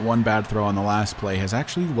than that one bad throw on the last play, has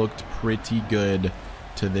actually looked pretty good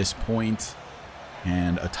to this point.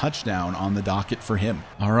 And a touchdown on the docket for him.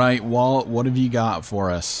 All right, Walt, what have you got for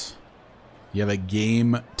us? You have a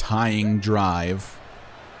game-tying drive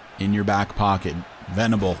in your back pocket.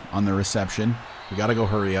 Venable on the reception. We got to go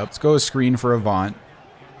hurry up. Let's go a screen for Avant.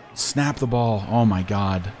 Snap the ball. Oh, my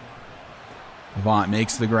God. Avant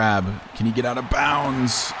makes the grab. Can he get out of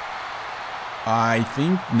bounds? I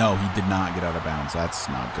think... No, he did not get out of bounds. That's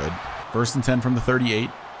not good. 1st and 10 from the 38.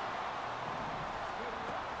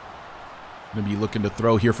 Going to be looking to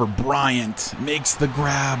throw here for Bryant. Makes the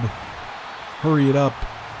grab. Hurry it up.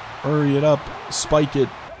 Hurry it up. Spike it.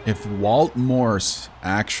 If Walt Morse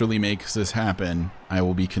actually makes this happen, I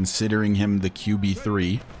will be considering him the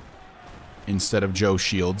QB3 instead of Joe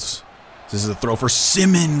Shields. This is a throw for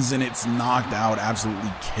Simmons, and it's knocked out.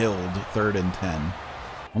 Absolutely killed. 3rd and 10.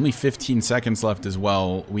 Only 15 seconds left as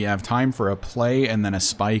well. We have time for a play and then a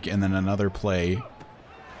spike and then another play,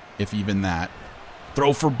 if even that.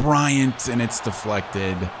 Throw for Bryant, and it's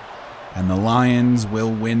deflected. And the Lions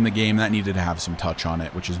will win the game. That needed to have some touch on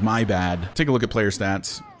it, which is my bad. Take a look at player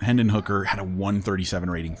stats. Hendon Hooker had a 137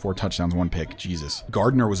 rating, 4 touchdowns, 1 pick. Jesus.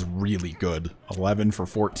 Gardner was really good. 11 for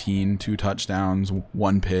 14, 2 touchdowns,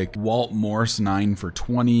 1 pick. Walt Morse, 9 for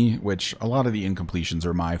 20, which a lot of the incompletions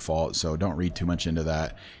are my fault, so don't read too much into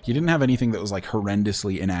that. He didn't have anything that was like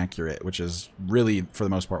horrendously inaccurate, which is really, for the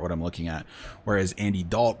most part, what I'm looking at. Whereas Andy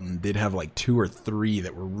Dalton did have like 2 or 3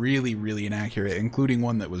 that were really, really inaccurate, including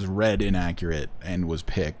one that was red inaccurate and was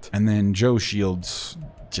picked. And then Joe Shields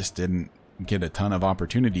just didn't get a ton of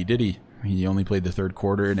opportunity, did he? He only played the 3rd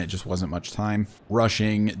quarter and it just wasn't much time.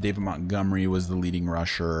 Rushing, David Montgomery was the leading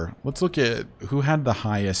rusher. Let's look at who had the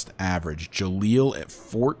highest average. Jaleel at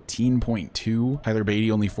 14.2. Tyler Beatty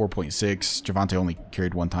only 4.6. Javonte only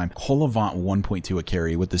carried 1 time. Cole Avant 1.2 a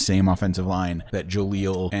carry with the same offensive line that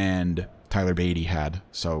Jaleel and Tyler Beatty had.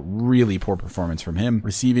 So really poor performance from him.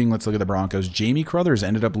 Receiving, let's look at the Broncos. Jamie Crothers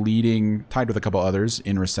ended up leading, tied with a couple others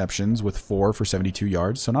in receptions with 4 for 72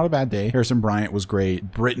 yards. So not a bad day. Harrison Bryant was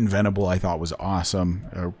great. Britton Venable, I thought, was awesome.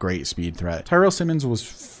 A great speed threat. Tyrell Simmons was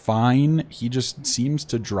fine. He just seems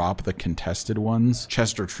to drop the contested ones.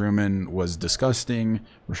 Chester Truman was disgusting.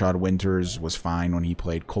 Rashad Winters was fine when he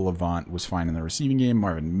played. Cole Avant was fine in the receiving game.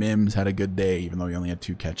 Marvin Mims had a good day, even though he only had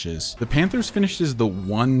 2 catches. The Panthers finished as the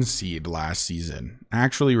 1 seed last season.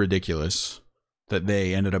 Actually ridiculous that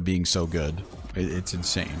they ended up being so good. It's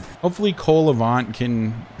insane. Hopefully Cole Avant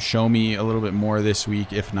can show me a little bit more this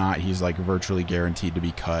week. If not, he's like virtually guaranteed to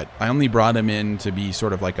be cut. I only brought him in to be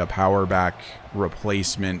sort of like a power back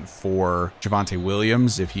replacement for Javonte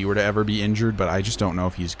Williams if he were to ever be injured, but I just don't know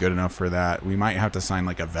if he's good enough for that. We might have to sign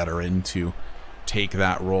like a veteran to take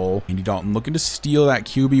that role. Andy Dalton looking to steal that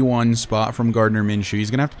QB1 spot from Gardner Minshew.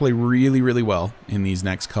 He's gonna have to play really, really well in these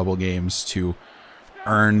next couple games to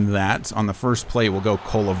earn that. On the first play, we'll go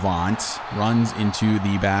Cole Avant. Runs into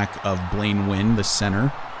the back of Blaine Wynn, the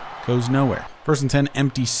center. Goes nowhere. 1st and 10,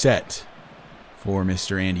 empty set for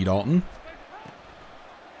Mr. Andy Dalton.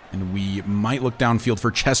 And we might look downfield for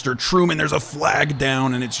Chester Truman. There's a flag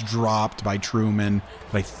down, and it's dropped by Truman.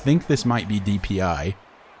 But I think this might be DPI.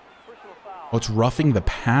 Oh, it's roughing the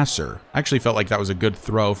passer. I actually felt like that was a good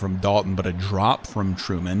throw from Dalton, but a drop from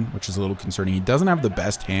Truman, which is a little concerning. He doesn't have the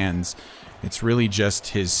best hands. It's really just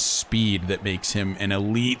his speed that makes him an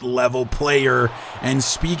elite level player. And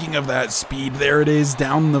speaking of that speed, there it is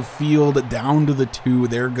down the field, down to the 2.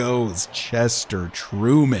 There goes Chester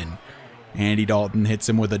Truman. Andy Dalton hits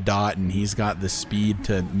him with a dot, and he's got the speed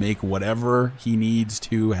to make whatever he needs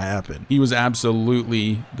to happen. He was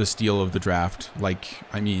absolutely the steal of the draft. Like,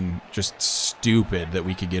 I mean, just stupid that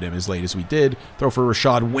we could get him as late as we did. Throw for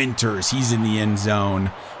Rashad Winters. He's in the end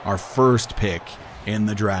zone. Our first pick in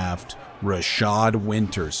the draft, Rashad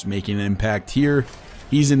Winters, making an impact here.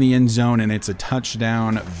 He's in the end zone, and it's a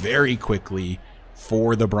touchdown very quickly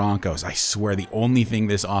for the Broncos. I swear the only thing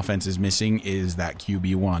this offense is missing is that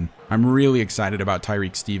QB1. I'm really excited about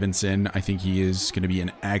Tyreek Stevenson. I think he is going to be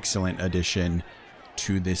an excellent addition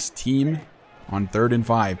to this team. On 3rd and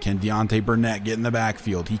 5, can Deontay Burnett get in the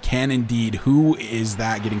backfield? He can indeed. Who is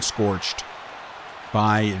that getting scorched?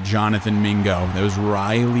 By Jonathan Mingo. That was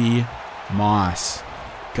Riley Moss.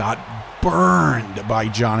 Got burned by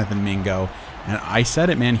Jonathan Mingo. And I said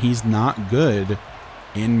it, man, he's not good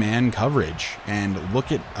in man coverage. And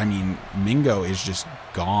look at, I mean, Mingo is just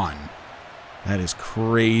gone. That is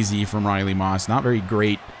crazy from Riley Moss. Not very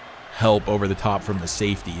great help over the top from the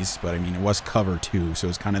safeties, but I mean, it was cover too, so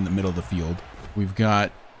it's kind of in the middle of the field. We've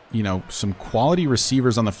got, you know, some quality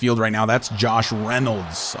receivers on the field right now. That's Josh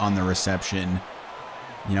Reynolds on the reception.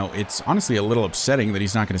 You know, it's honestly a little upsetting that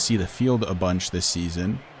he's not going to see the field a bunch this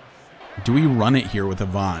season. Do we run it here with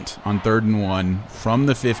Avant on 3rd and 1 from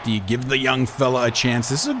the 50? Give the young fella a chance.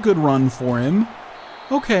 This is a good run for him.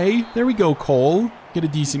 Okay, there we go, Cole. Get a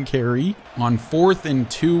decent carry. On 4th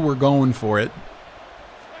and 2, we're going for it.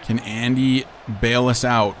 Can Andy bail us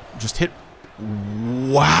out? Just hit.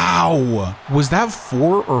 Wow. Was that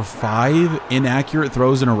 4 or 5 inaccurate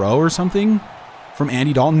throws in a row or something from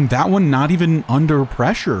Andy Dalton? That one not even under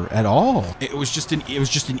pressure at all. It was just an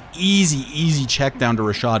easy check down to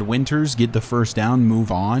Rashad Winters, get the first down,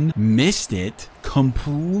 move on. Missed it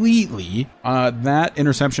completely. That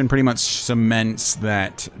interception pretty much cements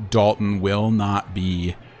that Dalton will not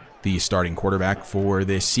be the starting quarterback for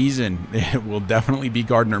this season. It will definitely be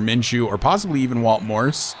Gardner Minshew or possibly even Walt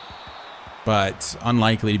Morse, but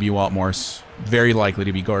unlikely to be Walt Morse. Very likely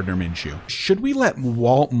to be Gardner Minshew. Should we let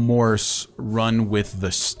Walt Morse run with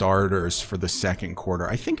the starters for the 2nd quarter?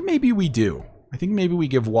 I think maybe we do. I think maybe we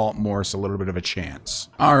give Walt Morse a little bit of a chance.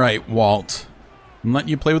 All right, Walt. I'm letting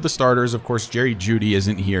you play with the starters. Of course, Jerry Jeudy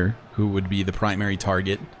isn't here, who would be the primary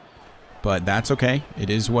target, but that's okay.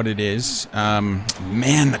 It is what it is.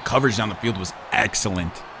 Man, the coverage down the field was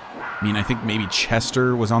excellent. I mean, I think maybe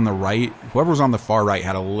Chester was on the right. Whoever was on the far right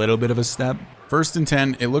had a little bit of a step. 1st and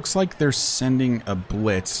 10, it looks like they're sending a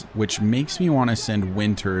blitz, which makes me want to send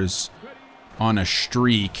Winters on a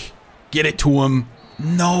streak. Get it to him.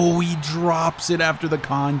 No, he drops it after the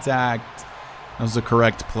contact. That was the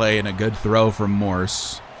correct play and a good throw from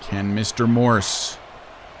Morse. Can Mr. Morse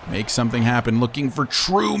make something happen? Looking for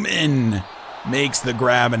Truman. Makes the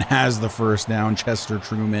grab and has the first down. Chester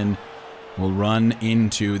Truman will run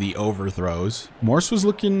into the overthrows. Morse was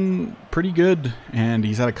looking pretty good, and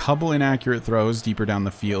he's had a couple inaccurate throws deeper down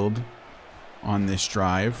the field on this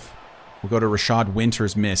drive. We'll go to Rashad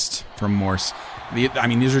Winters, missed from Morse. I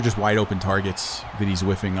mean, these are just wide open targets that he's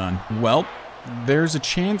whiffing on. Well, there's a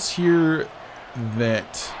chance here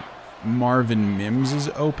that Marvin Mims is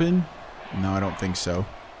open. No, I don't think so.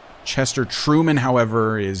 Chester Truman,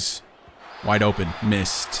 however, is wide open.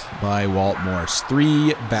 Missed by Walt Morse.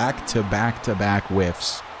 3 back-to-back-to-back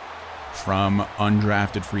whiffs from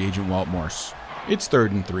undrafted free agent Walt Morse. It's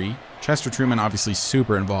 3rd and 3. Chester Truman obviously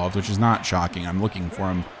super involved, which is not shocking. I'm looking for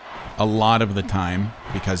him a lot of the time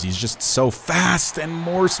because he's just so fast, and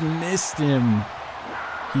Morse missed him.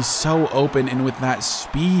 He's so open, and with that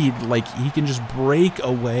speed, like, he can just break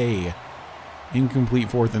away. Incomplete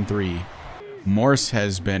 4th and 3. Morse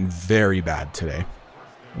has been very bad today,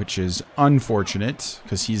 which is unfortunate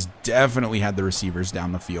because he's definitely had the receivers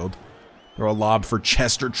down the field. Throw a lob for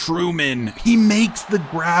Chester Truman. He makes the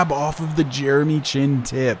grab off of the Jeremy Chin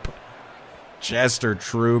tip. Chester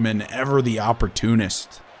Truman, ever the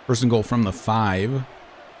opportunist. 1st and goal from the 5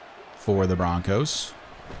 for the Broncos.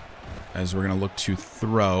 As we're going to look to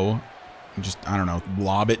throw, just, I don't know,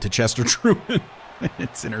 lob it to Chester Truman.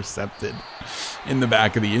 It's intercepted in the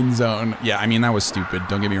back of the end zone. Yeah, I mean, that was stupid.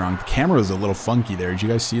 Don't get me wrong. The camera was a little funky there. Did you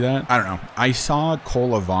guys see that? I don't know. I saw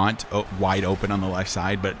Cole Avant wide open on the left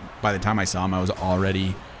side, but by the time I saw him, I was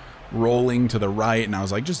already rolling to the right, and I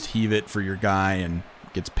was like, just heave it for your guy, and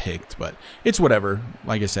gets picked. But it's whatever.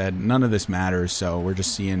 Like I said, none of this matters, so we're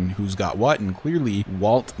just seeing who's got what, and clearly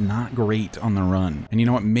Walt not great on the run. And you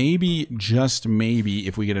know what? Maybe, just maybe,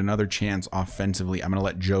 if we get another chance offensively, I'm going to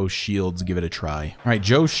let Joe Shields give it a try. All right,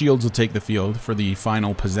 Joe Shields will take the field for the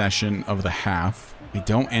final possession of the half. We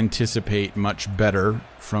don't anticipate much better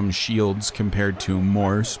from Shields compared to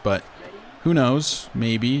Morse, but who knows?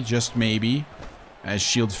 Maybe, just maybe. As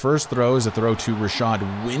Shields' first throw is a throw to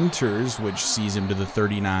Rashad Winters, which sees him to the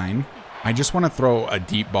 39. I just want to throw a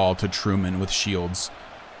deep ball to Truman with Shields,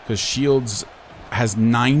 because Shields has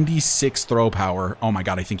 96 throw power. Oh my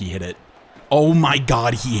God, I think he hit it. Oh my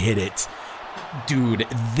God, he hit it. Dude,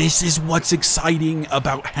 this is what's exciting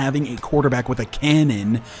about having a quarterback with a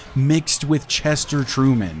cannon mixed with Chester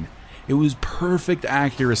Truman. It was perfect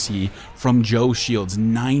accuracy from Joe Shields,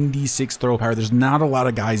 96 throw power. There's not a lot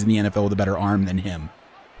of guys in the NFL with a better arm than him,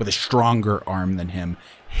 with a stronger arm than him.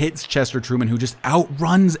 Hits Chester Truman, who just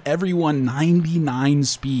outruns everyone, 99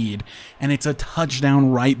 speed, and it's a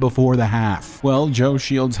touchdown right before the half. Well, Joe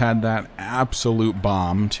Shields had that absolute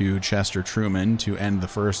bomb to Chester Truman to end the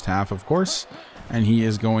first half, of course. And he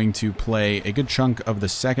is going to play a good chunk of the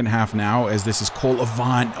second half now, as this is Cole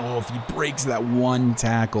Avant. Oh, if he breaks that one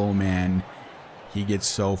tackle, man, he gets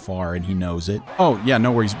so far, and he knows it. Oh, yeah,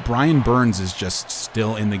 no worries. Brian Burns is just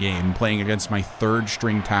still in the game, playing against my 3rd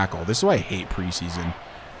string tackle. This is why I hate preseason.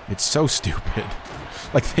 It's so stupid.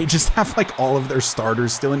 Like, they just have, like, all of their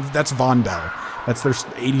starters still in. That's Von Bell. That's their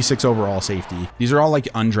 86 overall safety. These are all like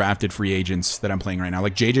undrafted free agents that I'm playing right now.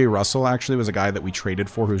 Like J.J. Russell actually was a guy that we traded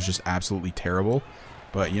for who's just absolutely terrible.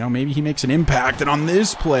 But, you know, maybe he makes an impact. And on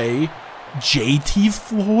this play, J.T.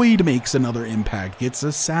 Floyd makes another impact. Gets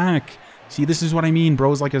a sack. See, this is what I mean.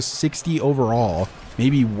 Bro's like a 60 overall.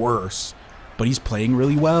 Maybe worse. But he's playing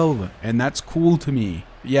really well. And that's cool to me.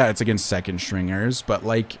 Yeah, it's against second stringers. But,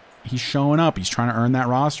 like, he's showing up. He's trying to earn that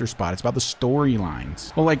roster spot. It's about the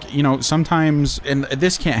storylines. Well, like, you know, sometimes, and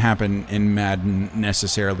this can't happen in Madden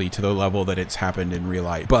necessarily to the level that it's happened in real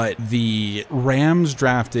life, but the Rams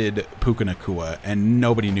drafted Puka Nacua, and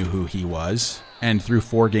nobody knew who he was. And through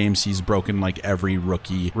 4 games, he's broken like every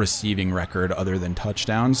rookie receiving record other than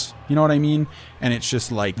touchdowns. You know what I mean? And it's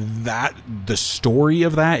just like that. The story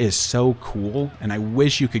of that is so cool. And I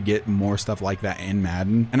wish you could get more stuff like that in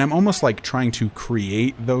Madden. And I'm almost like trying to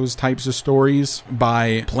create those types of stories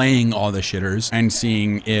by playing all the shitters and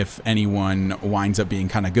seeing if anyone winds up being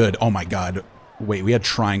kind of good. Oh my God. Wait, we had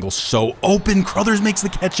triangle so open. Crothers makes the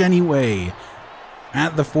catch anyway.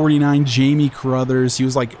 At the 49, Jamie Crothers, he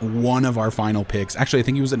was like one of our final picks. Actually, I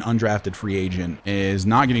think he was an undrafted free agent, is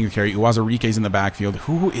not getting the carry. Uwazurike's in the backfield.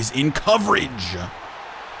 Who is in coverage?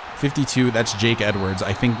 52, that's Jake Edwards.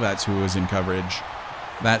 I think that's who is in coverage.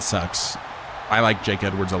 That sucks. I like Jake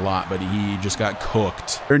Edwards a lot, but he just got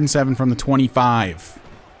cooked. 3rd and 7 from the 25.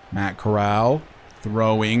 Matt Corral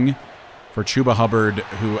throwing for Chuba Hubbard,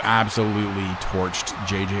 who absolutely torched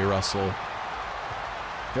J.J. Russell.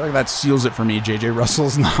 I feel like that seals it for me. J.J.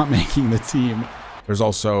 Russell's not making the team. There's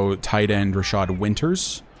also tight end Rashad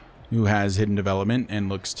Winters, who has hidden development and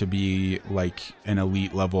looks to be like an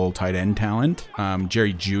elite level tight end talent.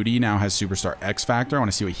 Jerry Jeudy now has superstar X Factor. I want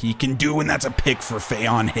to see what he can do, and that's a pick for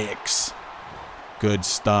Faion Hicks. Good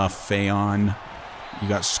stuff, Faion. You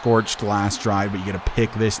got scorched last drive, but you get a pick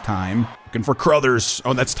this time. Looking for Crothers.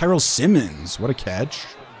 Oh, that's Tyrell Simmons. What a catch.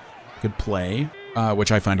 Good play,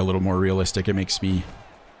 which I find a little more realistic. It makes me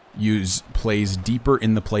plays deeper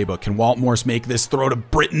in the playbook. Can Walt Morse make this throw to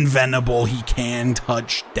Britton Venable? He can.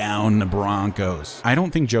 Touchdown the Broncos. I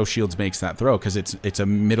don't think Joe Shields makes that throw because it's a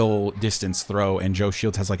middle distance throw, and Joe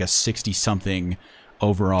Shields has like a 60-something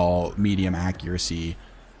overall medium accuracy.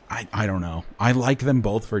 I don't know. I like them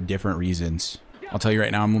both for different reasons. I'll tell you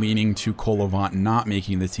right now, I'm leaning to Colavant not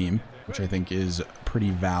making the team, which I think is pretty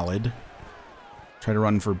valid. Try to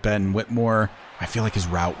run for Ben Whitmore. I feel like his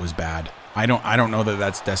route was bad. I don't know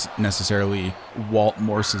that that's necessarily Walt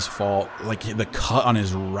Morse's fault. Like, the cut on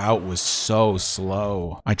his route was so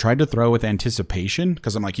slow. I tried to throw with anticipation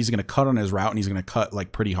because I'm like, he's going to cut on his route and he's going to cut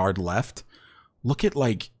like pretty hard left. Look at,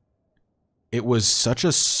 like, it was such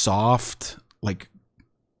a soft, like,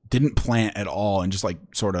 didn't plant at all and just like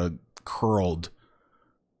sort of curled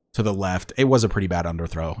to the left. It was a pretty bad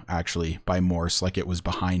underthrow, actually, by Morse. Like, it was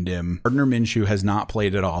behind him. Gardner Minshew has not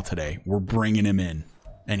played at all today. We're bringing him in,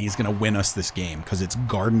 and he's going to win us this game because it's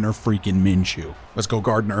Gardner freaking Minshew. Let's go,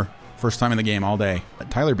 Gardner. First time in the game all day.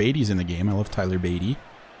 Tyler Beatty's in the game. I love Tyler Beatty.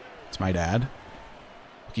 It's my dad.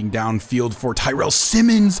 Looking downfield for Tyrell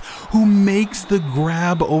Simmons, who makes the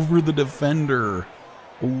grab over the defender.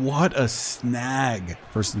 What a snag.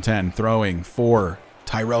 1st and 10, throwing for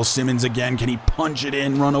Tyrell Simmons again. Can he punch it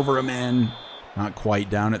in, run over a man? Not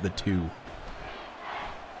quite, down at the 2.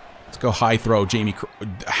 Let's go high throw, Jamie.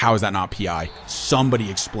 How is that not PI?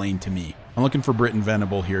 Somebody explain to me. I'm looking for Britton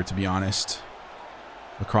Venable here, to be honest.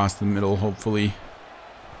 Across the middle, hopefully.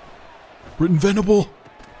 Britton Venable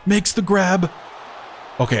makes the grab.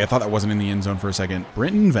 Okay, I thought that wasn't in the end zone for a second.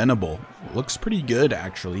 Britton Venable looks pretty good,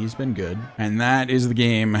 actually. He's been good. And that is the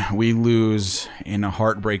game. We lose in a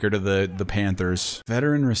heartbreaker to the Panthers.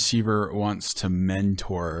 Veteran receiver wants to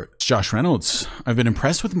mentor Josh Reynolds. I've been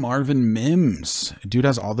impressed with Marvin Mims. Dude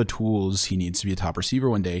has all the tools he needs to be a top receiver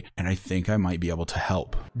one day, and I think I might be able to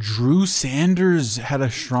help. Drew Sanders had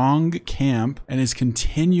a strong camp and has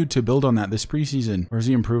continued to build on that this preseason. Where's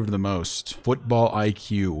he improved the most? Football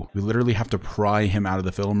IQ. We literally have to pry him out of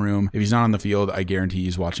the film room. If he's not on the field, I guarantee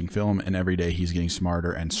he's watching film, and every day he's getting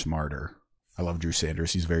smarter and smarter. I love Drew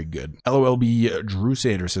Sanders. He's very good. LOLB, Drew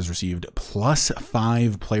Sanders has received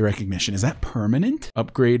 +5 play recognition. Is that permanent?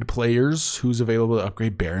 Upgrade players. Who's available to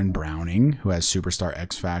upgrade? Baron Browning, who has superstar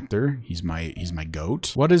X Factor. He's my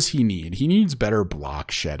GOAT. What does he need? He needs better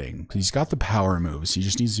block shedding. He's got the power moves. He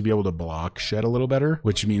just needs to be able to block shed a little better,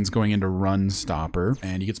 which means going into run stopper.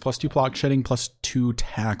 And he gets +2 block shedding, +2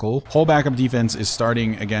 tackle. Whole backup defense is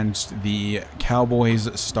starting against the Cowboys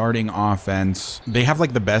starting offense. They have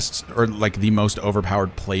like the best, or like the most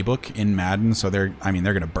overpowered playbook in Madden, so they're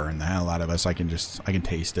gonna burn the hell out of us. I can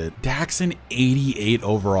taste it. Daxon 88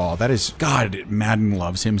 overall. That is, God, Madden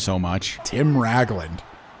loves him so much. Tim Ragland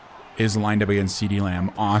is lined up against CeeDee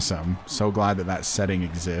Lamb. Awesome. So glad that that setting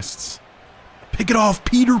exists. Pick it off,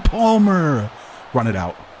 Peter Palmer. Run it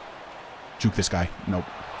out. Juke this guy. Nope.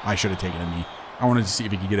 I should have taken a knee. I wanted to see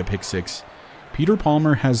if he could get a pick 6. Peter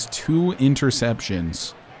Palmer has 2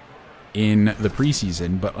 interceptions in the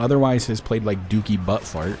preseason, but otherwise has played like Dookie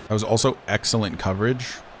Buttfart. That was also excellent coverage.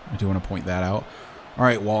 I do want to point that out. All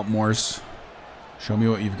right, Walt Morse, show me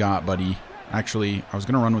what you've got, buddy. Actually, I was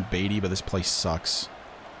going to run with Beatty, but this place sucks.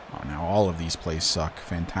 Oh, now all of these plays suck.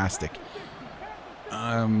 Fantastic.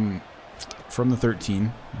 From the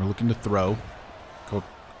 13, we're looking to throw. Go.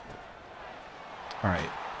 All right.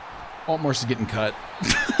 Walt Morse is getting cut.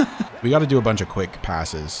 We got to do a bunch of quick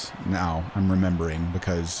passes now, I'm remembering,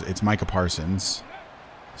 because it's Micah Parsons.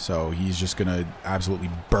 So he's just going to absolutely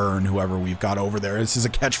burn whoever we've got over there. This is a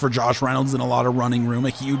catch for Josh Reynolds and a lot of running room. A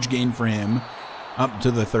huge gain for him. Up to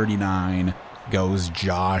the 39 goes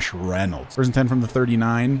Josh Reynolds. 1st and 10 from the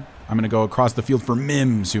 39. I'm going to go across the field for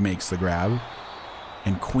Mims, who makes the grab.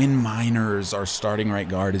 And Quinn Miners, our starting right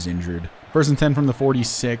guard, is injured. 1st and 10 from the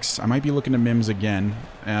 46. I might be looking to Mims again.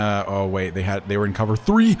 Oh, wait. They were in cover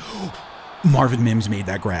 3. Marvin Mims made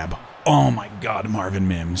that grab. Oh, my God, Marvin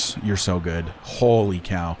Mims. You're so good. Holy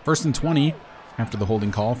cow. 1st and 20 after the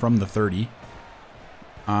holding call from the 30.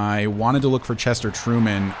 I wanted to look for Chester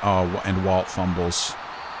Truman. Oh, and Walt fumbles.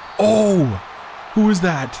 Oh, who is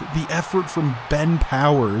that? The effort from Ben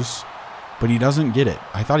Powers, but he doesn't get it.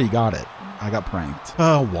 I thought he got it. I got pranked.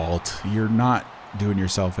 Oh, Walt, you're not doing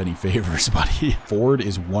yourself any favors, buddy. Ford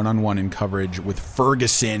is one-on-one in coverage with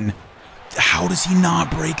Ferguson. How does he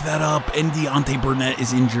not break that up? And Deontay Burnett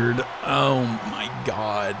is injured. Oh, my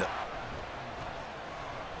God.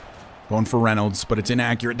 Going for Reynolds, but it's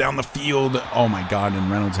inaccurate down the field. Oh, my God,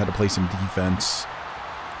 and Reynolds had to play some defense.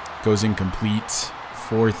 Goes incomplete.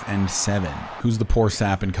 4th and 7. Who's the poor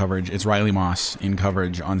sap in coverage? It's Riley Moss in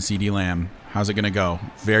coverage on CeeDee Lamb. How's it going to go?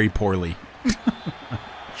 Very poorly.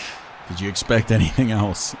 Did you expect anything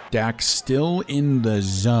else? Dak still in the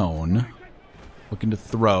zone. Looking to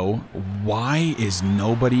throw. Why is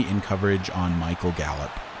nobody in coverage on Michael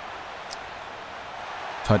Gallup?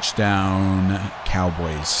 Touchdown,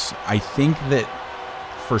 Cowboys. I think that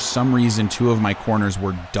for some reason, two of my corners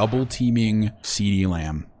were double teaming CeeDee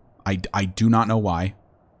Lamb. I do not know why.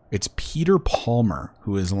 It's Peter Palmer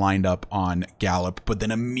who is lined up on Gallup, but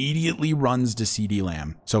then immediately runs to CeeDee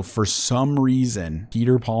Lamb. So for some reason,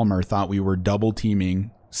 Peter Palmer thought we were double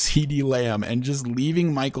teaming CeeDee Lamb and just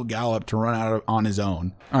leaving Michael Gallup to run out on his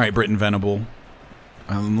own. All right, Britton Venable.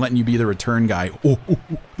 I'm letting you be the return guy. Oh,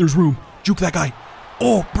 there's room. Juke that guy.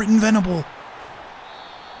 Oh, Britton Venable.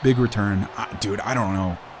 Big return. Dude, I don't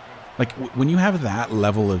know. Like, when you have that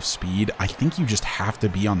level of speed, I think you just have to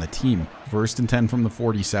be on the team. 1st and 10 from the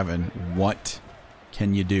 47. What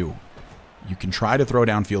can you do? You can try to throw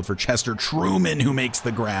downfield for Chester Truman, who makes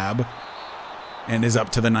the grab and is up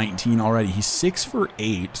to the 19 already. He's 6 for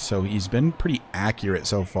 8, so he's been pretty accurate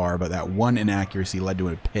so far, but that one inaccuracy led to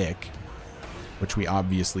a pick, which we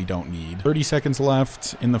obviously don't need. 30 seconds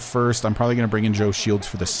left in the first. I'm probably going to bring in Joe Shields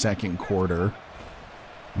for the second quarter.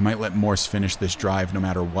 I might let Morse finish this drive no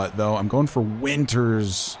matter what, though. I'm going for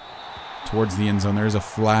Winters towards the end zone. There's a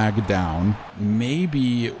flag down.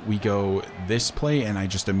 Maybe we go this play and I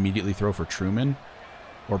just immediately throw for Truman.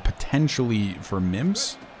 Or potentially for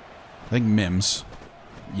Mims. I think Mims.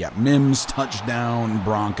 Yeah, Mims, touchdown,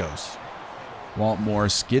 Broncos. Walt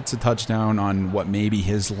Morse gets a touchdown on what may be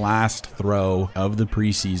his last throw of the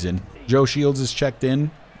preseason. Joe Shields is checked in.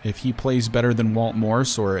 If he plays better than Walt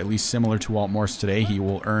Morse, or at least similar to Walt Morse today, he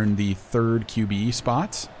will earn the 3rd QB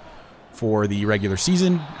spot for the regular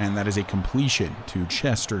season, and that is a completion to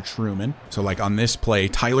Chester Truman. So like on this play,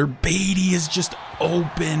 Tyler Beatty is just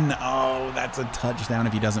open. Oh, that's a touchdown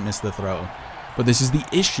if he doesn't miss the throw. But this is the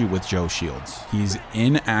issue with Joe Shields. He's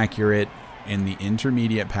inaccurate in the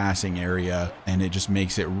intermediate passing area, and it just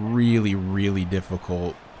makes it really, really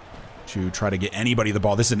difficult to try to get anybody the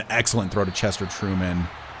ball. This is an excellent throw to Chester Truman.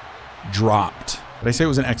 Dropped. Did I say it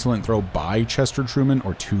was an excellent throw by Chester Truman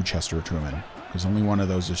or to Chester Truman? Because only one of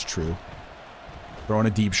those is true. Throwing a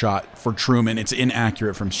deep shot for Truman. It's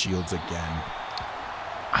inaccurate from Shields again.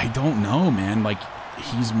 I don't know, man. Like,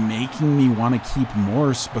 he's making me want to keep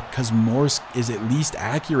Morse because Morse is at least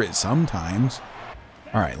accurate sometimes.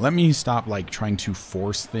 All right, let me stop like trying to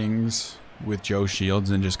force things with Joe Shields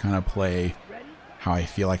and just kind of play how I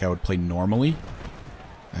feel like I would play normally.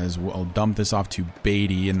 As we'll dump this off to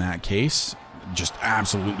Beatty in that case. Just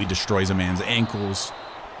absolutely destroys a man's ankles.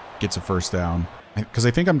 Gets a first down. Because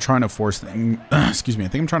I think I'm trying to force things. Excuse me. I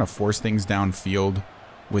think I'm trying to force things downfield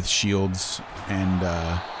with Shields, and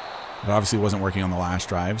it obviously wasn't working on the last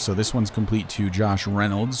drive. So this one's complete to Josh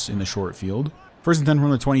Reynolds in the short field. 1st and 10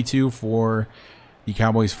 from the 22 for the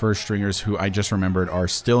Cowboys' first stringers, who I just remembered are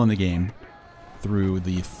still in the game through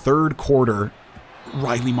the 3rd quarter.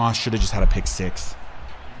 Riley Moss should have just had a pick 6.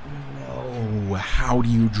 No, how do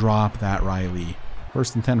you drop that, Riley?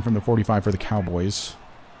 1st and 10 from the 45 for the Cowboys.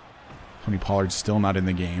 Tony Pollard's still not in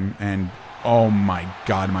the game. And, oh my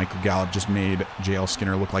God, Michael Gallup just made J.L.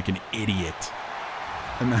 Skinner look like an idiot.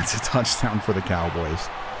 And that's a touchdown for the Cowboys.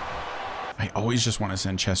 I always just want to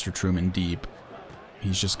send Chester Truman deep.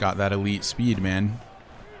 He's just got that elite speed, man.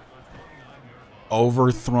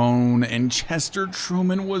 Overthrown, and Chester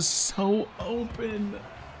Truman was so open.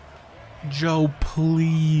 Joe,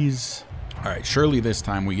 please. All right, surely this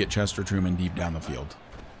time we get Chester Truman deep down the field.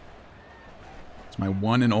 It's my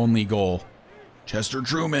one and only goal. Chester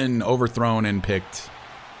Truman overthrown and picked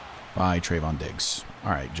by Trayvon Diggs.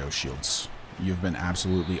 All right, Joe Shields, you've been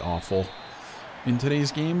absolutely awful in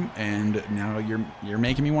today's game, and now you're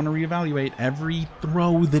making me want to reevaluate. Every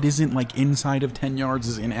throw that isn't like inside of 10 yards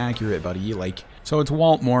is inaccurate, buddy. Like, so it's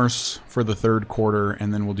Walt Morse for the 3rd quarter,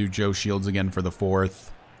 and then we'll do Joe Shields again for the 4th.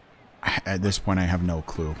 At this point, I have no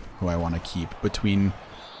clue who I want to keep between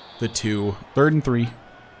the two. 3rd and 3.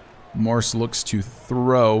 Morse looks to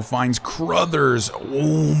throw, finds Crothers.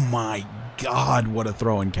 Oh my God, what a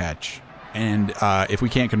throw and catch. And if we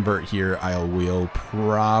can't convert here, I will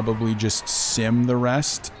probably just sim the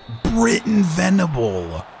rest. Britton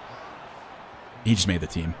Venable. He just made the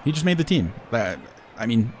team. He just made the team. I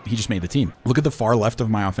mean, he just made the team. Look at the far left of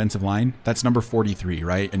my offensive line. That's number 43,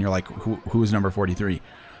 right? And you're like, who is number 43?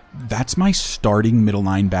 That's my starting middle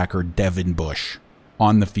linebacker, Devin Bush,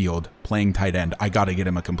 on the field playing tight end. I got to get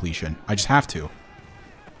him a completion. I just have to.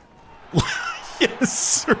 Yes,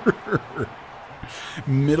 sir.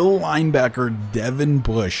 Middle linebacker Devin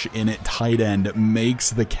Bush in at tight end makes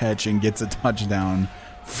the catch and gets a touchdown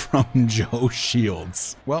from Joe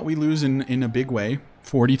Shields. Well, we lose in a big way.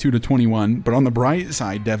 42-21. But on the bright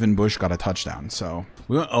side, Devin Bush got a touchdown. So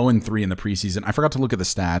we went 0-3 in the preseason. I forgot to look at the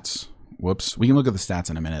stats. Whoops. We can look at the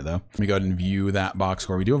stats in a minute, though. Let me go ahead and view that box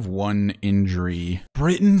score. We do have one injury.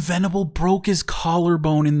 Britton Venable broke his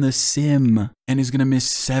collarbone in the sim and is going to miss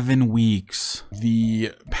 7 weeks.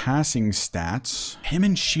 The passing stats, him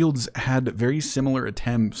and Shields had very similar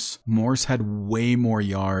attempts. Morse had way more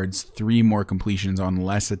yards, 3 more completions on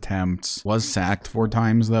less attempts. Was sacked 4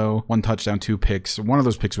 times, though. 1 touchdown, 2 picks. One of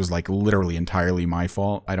those picks was like literally entirely my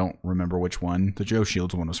fault. I don't remember which one. The Joe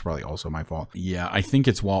Shields one was probably also my fault. Yeah, I think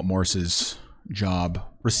it's Walt Morse's job.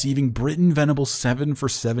 Receiving, Britton Venable 7 for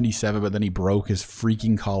 77, but then he broke his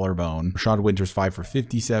freaking collarbone. Rashad Winters 5 for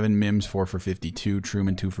 57, Mims 4 for 52,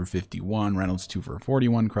 Truman 2 for 51, Reynolds 2 for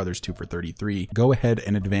 41, Crothers 2 for 33. Go ahead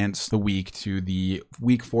and advance the week to the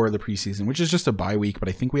week 4 of the preseason, which is just a bye week, but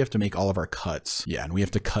I think we have to make all of our cuts. Yeah, and we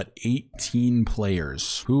have to cut 18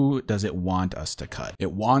 players. Who does it want us to cut?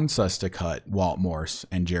 It wants us to cut Walt Morse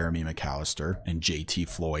and Jeremy McAllister and JT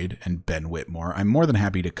Floyd and Ben Whitmore. I'm more than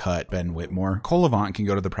happy to cut Ben Whitmore. Cole Levant can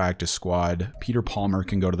go to the practice squad. Peter Palmer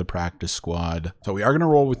can go to the practice squad. So we are going to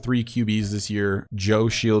roll with 3 QBs this year. Joe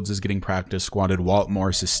Shields is getting practice squadded. Walt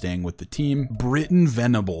Morse is staying with the team. Britton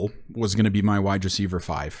Venable was going to be my wide receiver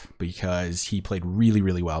 5 because he played really,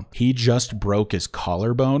 really well. He just broke his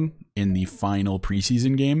collarbone in the final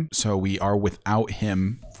preseason game. So we are without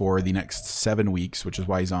him for the next 7 weeks, which is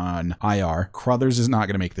why he's on IR. Crothers is not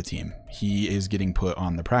going to make the team. He is getting put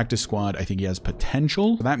on the practice squad. I think he has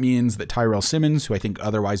potential. So that means that Tyrell Simmons, who I think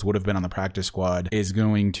otherwise would have been on the practice squad, is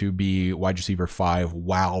going to be wide receiver 5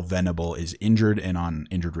 while Venable is injured and on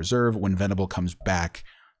injured reserve. When Venable comes back,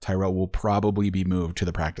 Tyrell will probably be moved to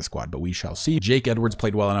the practice squad, but we shall see. Jake Edwards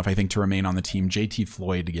played well enough, I think, to remain on the team. JT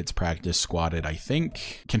Floyd gets practice squadded, I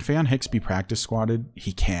think. Can Faion Hicks be practice squadded?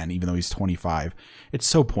 He can, even though he's 25. It's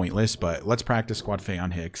so pointless, but let's practice squad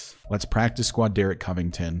Faion Hicks. Let's practice squad Derek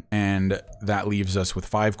Covington. And that leaves us with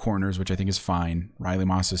 5 corners, which I think is fine. Riley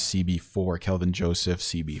Moss is CB4, Kelvin Joseph,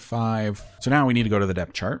 CB5. So now we need to go to the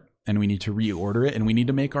depth chart, and we need to reorder it, and we need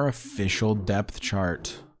to make our official depth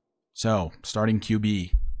chart. So, starting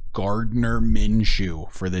QB. Gardner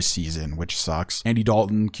Minshew for this season, which sucks. Andy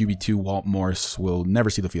Dalton, QB2. Walt Morse will never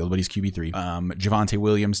see the field, but he's QB3. Javonte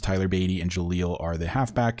Williams, Tyler Beatty, and Jaleel are the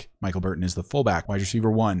halfback. Michael Burton is the fullback. Wide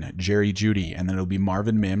receiver 1, Jerry Jeudy, and then it'll be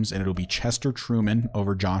Marvin Mims, and it'll be Chester Truman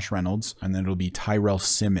over Josh Reynolds, and then it'll be Tyrell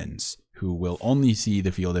Simmons, who will only see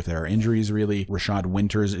the field if there are injuries, really. Rashad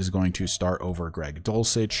Winters is going to start over Greg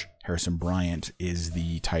Dulcich. Harrison Bryant is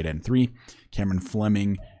the tight end 3. Cameron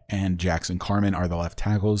Fleming and Jackson Carman are the left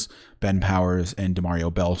tackles. Ben Powers and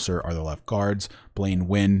Demario Belser are the left guards. Blaine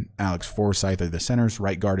Wynn, Alex Forsythe are the centers.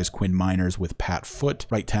 Right guard is Quinn Miners with Pat Foote.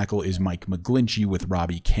 Right tackle is Mike McGlinchey with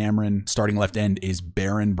Robbie Cameron. Starting left end is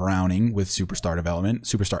Baron Browning with Superstar Development.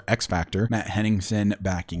 Superstar X Factor. Matt Henningsen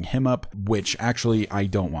backing him up, which actually I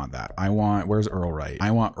don't want that. Where's Earl Wright?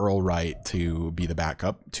 I want Earl Wright to be the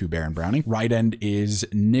backup to Baron Browning. Right end is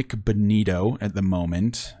Nick Benito at the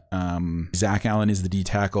moment. Zach Allen is the D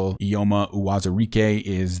tackle. Ioma Uwazurike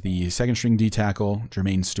is the second string D tackle.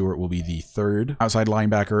 Jermaine Stewart will be the third outside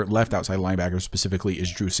linebacker. Left outside linebacker specifically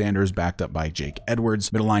is Drew Sanders, backed up by Jake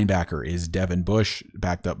Edwards. Middle linebacker is Devin Bush,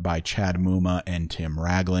 backed up by Chad Muma and Tim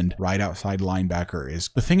Ragland. Right outside linebacker is,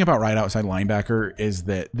 the thing about right outside linebacker is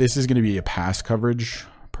that this is going to be a pass coverage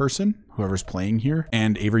person, whoever's playing here,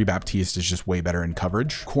 and Avery Baptiste is just way better in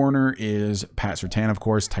coverage. Corner is Pat Surtain, of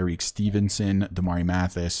course, Tyreek Stevenson, Damari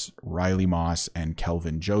Mathis, Riley Moss, and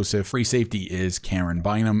Kelvin Joseph. Free safety is Cameron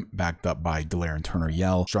Bynum, backed up by Delaren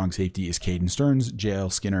Turner-Yell. Strong safety is Caden Stearns,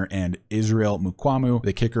 JL Skinner, and Israel Mukwamu.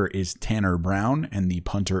 The kicker is Tanner Brown, and the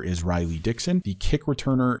punter is Riley Dixon. The kick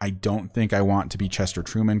returner, I don't think I want to be Chester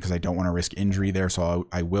Truman because I don't want to risk injury there, so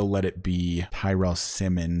I will let it be Tyrell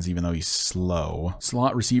Simmons, even though he's slow.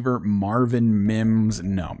 Slot receiver, Marvin Mims.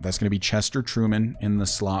 No, that's going to be Chester Truman in the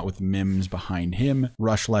slot with Mims behind him.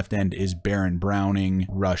 Rush left end is Baron Browning.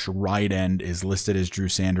 Rush right end is listed as Drew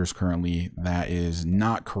Sanders currently. That is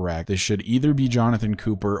not correct. This should either be Jonathan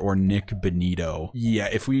Cooper or Nick Benito. Yeah,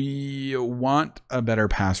 if we want a better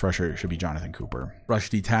pass rusher, it should be Jonathan Cooper. Rush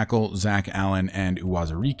D tackle, Zach Allen and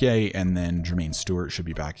Uwazurike, and then Jermaine Stewart should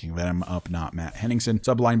be backing them up, not Matt Henningsen.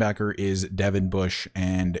 Sub linebacker is Devin Bush,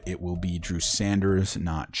 and it will be Drew Sanders,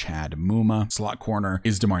 not Chad Muma. Slot corner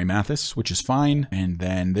is Damari Mathis, which is fine. And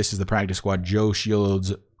then this is the practice squad: Joe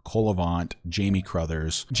Shields, Cole Avant, Jamie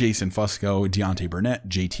Crothers, Jason Fusco, Deontay Burnett,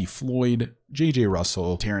 JT Floyd, JJ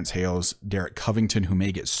Russell, Terrence Hales, Derek Covington, who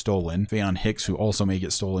may get stolen, Faion Hicks, who also may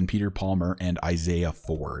get stolen, Peter Palmer, and Isaiah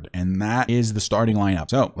Ford. And that is the starting lineup.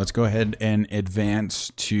 So let's go ahead and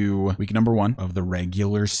advance to week number 1 of the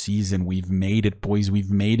regular season. We've made it, boys.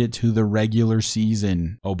 We've made it to the regular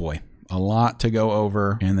season. Oh boy. A lot to go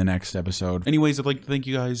over in the next episode. Anyways, I'd like to thank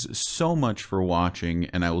you guys so much for watching,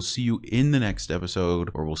 and I will see you in the next episode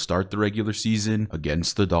where we'll start the regular season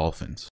against the Dolphins.